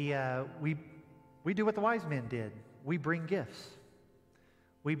 we do what the wise men did. We bring gifts.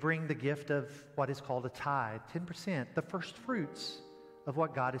 We bring the gift of what is called a tithe, 10%, the first fruits of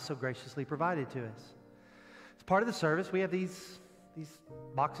what God has so graciously provided to us. As part of the service, we have these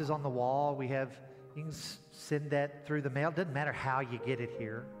boxes on the wall. You can send that through the mail. It doesn't matter how you get it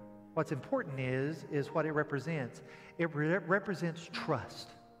here. What's important is what it represents. It represents trust.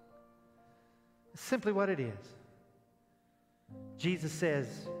 It's simply what it is. Jesus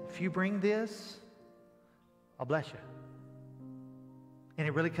says, if you bring this, I'll bless you. And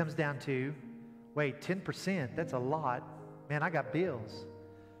it really comes down to, wait, 10%, that's a lot. Man, I got bills.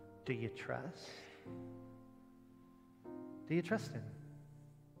 Do you trust? Do you trust him?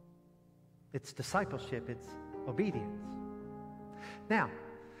 It's discipleship. It's obedience. Now,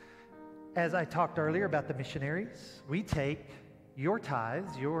 as I talked earlier about the missionaries, we take your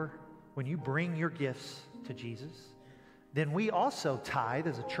tithes, when you bring your gifts to Jesus, then we also tithe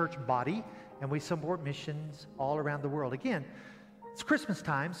as a church body, and we support missions all around the world. Again, it's Christmas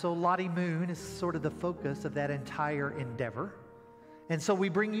time, so Lottie Moon is sort of the focus of that entire endeavor. And so we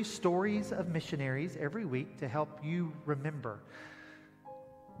bring you stories of missionaries every week to help you remember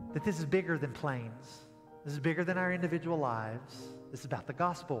that this is bigger than Plains. This is bigger than our individual lives. This is about the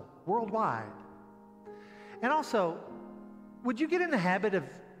gospel worldwide. And also, would you get in the habit of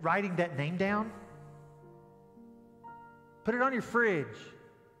writing that name down? Put it on your fridge.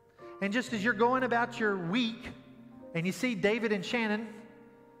 And just as you're going about your week and you see David and Shannon,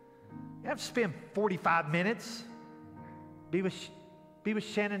 you have to spend 45 minutes. Be with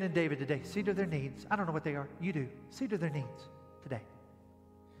Shannon and David today. See to their needs. I don't know what they are. You do. See to their needs today.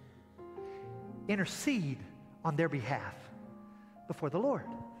 Intercede on their behalf before the Lord.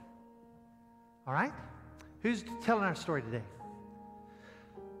 All right? Who's telling our story today?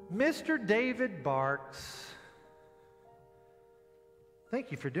 Mr. David Barks.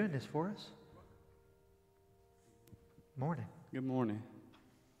 Thank you for doing this for us. Morning. Good morning.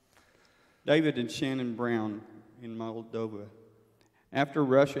 David and Shannon Brown in Moldova. After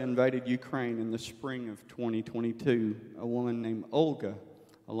Russia invaded Ukraine in the spring of 2022, a woman named Olga,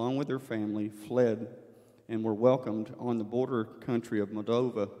 along with her family, fled and were welcomed on the border country of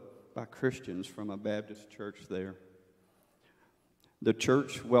Moldova by Christians from a Baptist church there. The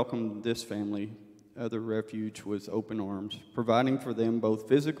church welcomed this family. Other refuge was open arms, providing for them both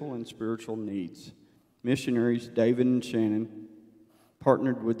physical and spiritual needs. Missionaries David and Shannon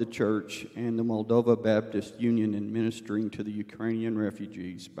partnered with the church and the Moldova Baptist Union in ministering to the Ukrainian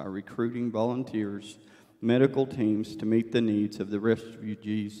refugees by recruiting volunteers, medical teams to meet the needs of the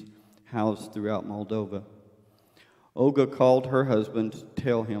refugees housed throughout Moldova. Olga called her husband to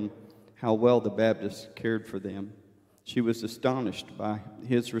tell him how well the Baptists cared for them. She was astonished by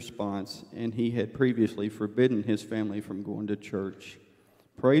his response, and he had previously forbidden his family from going to church.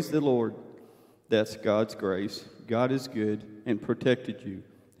 Praise the Lord. That's God's grace. God is good and protected you,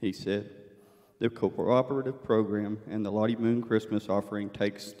 he said. The cooperative program and the Lottie Moon Christmas offering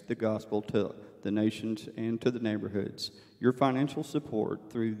takes the gospel to the nations and to the neighborhoods. Your financial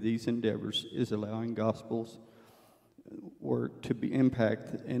support through these endeavors is allowing gospel's work to be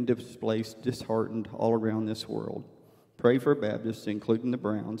impacted and displaced, disheartened all around this world. Pray for Baptists, including the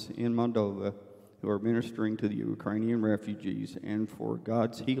Browns in Moldova, who are ministering to the Ukrainian refugees, and for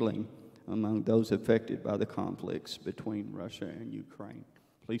God's healing among those affected by the conflicts between Russia and Ukraine.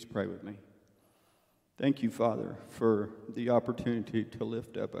 Please pray with me. Thank you, Father, for the opportunity to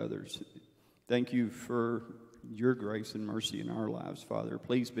lift up others. Thank you for your grace and mercy in our lives, Father.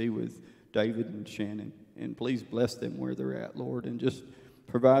 Please be with David and Shannon, and please bless them where they're at, Lord, and just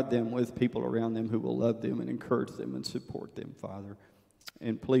Provide them with people around them who will love them and encourage them and support them, Father.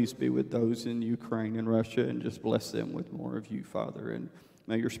 And please be with those in Ukraine and Russia and just bless them with more of you, Father. And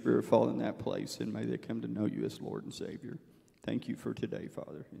may your Spirit fall in that place, and may they come to know you as Lord and Savior. Thank you for today,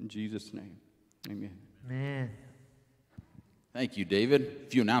 Father. In Jesus' name, amen. Man. Thank you, David. A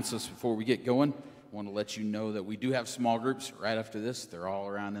few announcements before we get going. I want to let you know that we do have small groups right after this. They're all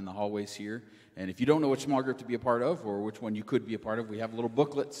around in the hallways here. And if you don't know which small group to be a part of or which one you could be a part of, we have little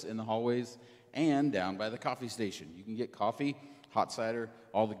booklets in the hallways and down by the coffee station. You can get coffee, hot cider,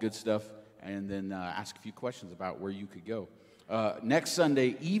 all the good stuff, and then ask a few questions about where you could go. Next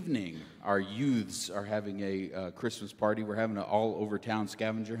Sunday evening, our youths are having a Christmas party. We're having an all-over-town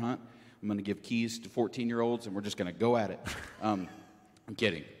scavenger hunt. I'm going to give keys to 14-year-olds, and we're just going to go at it. I'm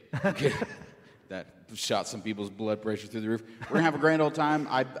kidding. That shot some people's blood pressure through the roof. We're going to have a grand old time.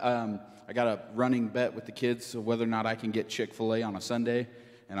 I got a running bet with the kids of whether or not I can get Chick-fil-A on a Sunday,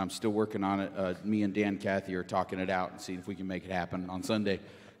 and I'm still working on it. Me and Dan Cathy are talking it out and seeing if we can make it happen on Sunday.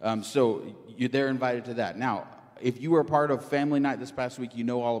 So they're invited to that. Now, if you were a part of family night this past week, you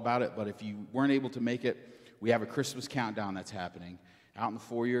know all about it, but if you weren't able to make it, we have a Christmas countdown that's happening. Out in the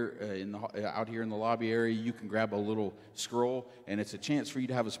foyer, out here in the lobby area, you can grab a little scroll, and it's a chance for you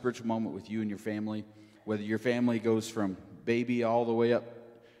to have a spiritual moment with you and your family. Whether your family goes from baby all the way up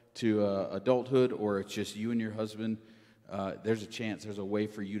to adulthood, or it's just you and your husband, there's a chance, there's a way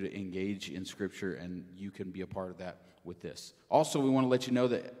for you to engage in Scripture, and you can be a part of that with this. Also, we want to let you know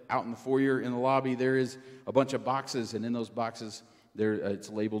that out in the foyer in the lobby, there is a bunch of boxes, and in those boxes, it's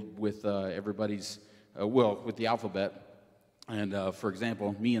labeled with everybody's, with the alphabet. And for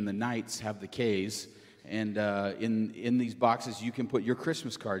example, me and the Knights have the K's, and in these boxes you can put your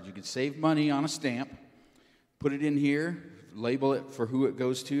Christmas cards. You can save money on a stamp, put it in here, label it for who it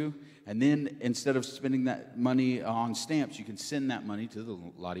goes to, and then instead of spending that money on stamps, you can send that money to the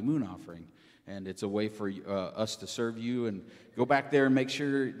Lottie Moon offering. And it's a way for us to serve you. And go back there and make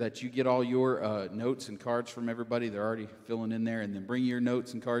sure that you get all your notes and cards from everybody. They're already filling in there, and then bring your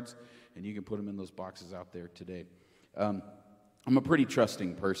notes and cards, and you can put them in those boxes out there today. I'm a pretty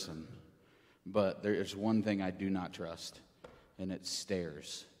trusting person, but there's one thing I do not trust, and it's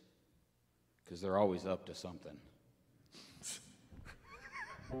stairs, because they're always up to something.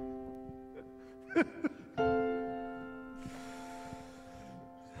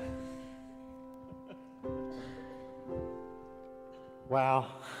 Wow.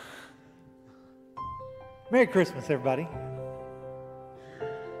 Merry Christmas, everybody.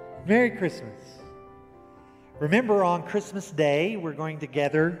 Merry Christmas. Remember, on Christmas Day, we're going to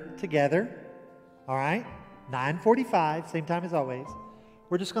gather together, all right? 9:45, same time as always.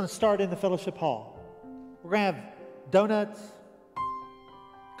 We're just going to start in the fellowship hall. We're going to have donuts,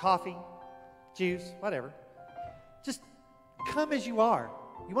 coffee, juice, whatever. Just come as you are.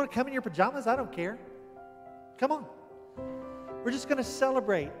 You want to come in your pajamas? I don't care. Come on. We're just going to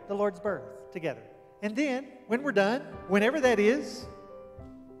celebrate the Lord's birth together. And then, when we're done, whenever that is,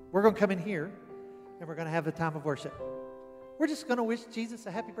 we're going to come in here, and we're going to have a time of worship. We're just going to wish Jesus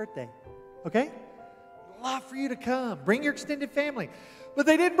a happy birthday, okay? Love for you to come. Bring your extended family. But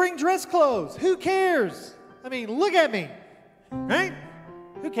they didn't bring dress clothes. Who cares? I mean, look at me, right?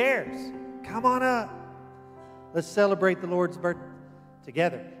 Who cares? Come on up. Let's celebrate the Lord's birth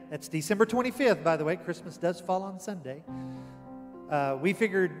together. That's December 25th, by the way. Christmas does fall on Sunday. We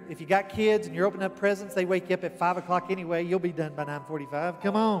figured if you got kids and you're opening up presents, they wake you up at 5 o'clock anyway. You'll be done by 9:45.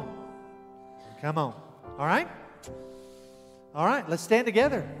 Come on. Come on. All right? All right, let's stand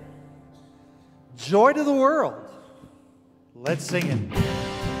together. Joy to the world. Let's sing it.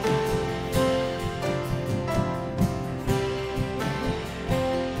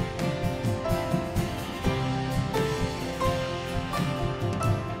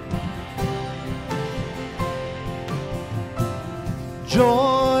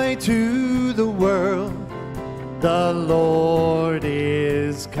 Joy to the world, the Lord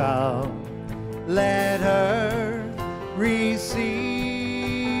is come. Let her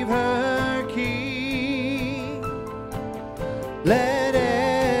receive her King. Let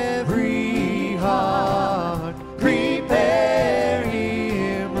every heart prepare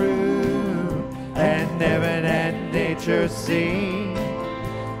him room, and heaven and nature sing,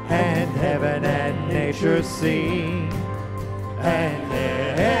 and heaven and nature sing. And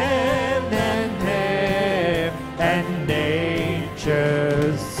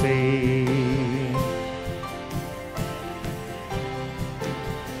nature sing.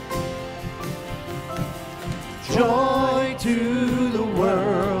 Joy to the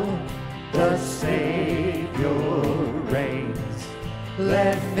world, the Savior reigns.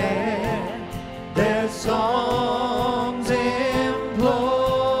 Let men their songs employ.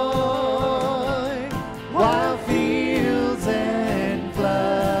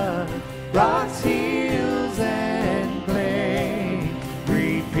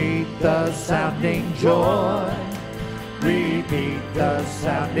 joy. Repeat the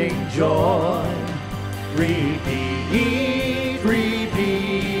sounding joy. Repeat,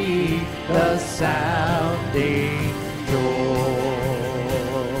 repeat the sounding joy.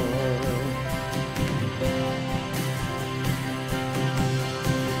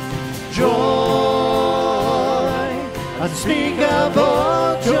 Joy,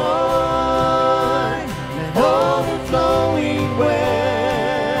 unspeakable joy, and overflowing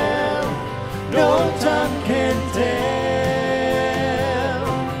well, no tongue can tell.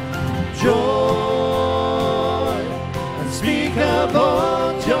 Joy,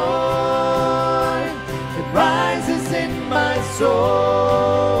 unspeakable joy, it rises in my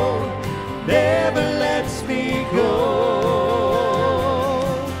soul, never lets me go.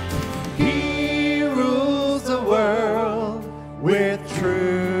 With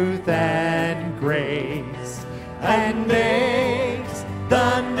truth and grace, and makes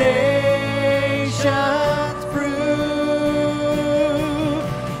the nations prove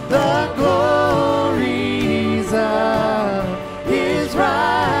the glories of his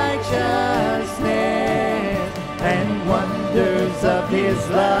righteousness, and wonders of his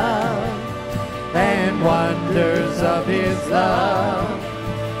love, and wonders of his love,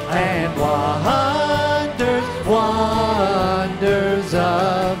 and wonders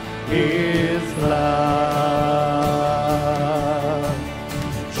of his love.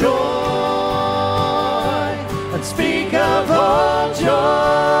 Joy, unspeakable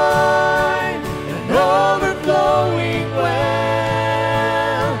joy, and overflowing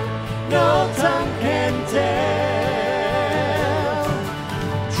well, no tongue can tell.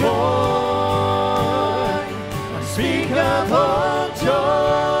 Joy, unspeakable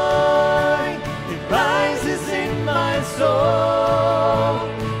joy, it rises in my soul,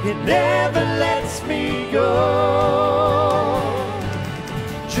 it never lets me go.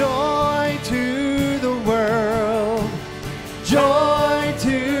 Joy to the world, joy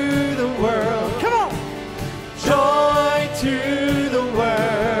to the world. Come on! Joy to the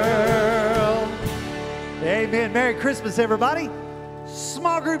world. Amen. Merry Christmas, everybody.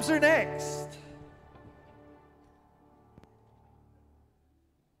 Small groups are next.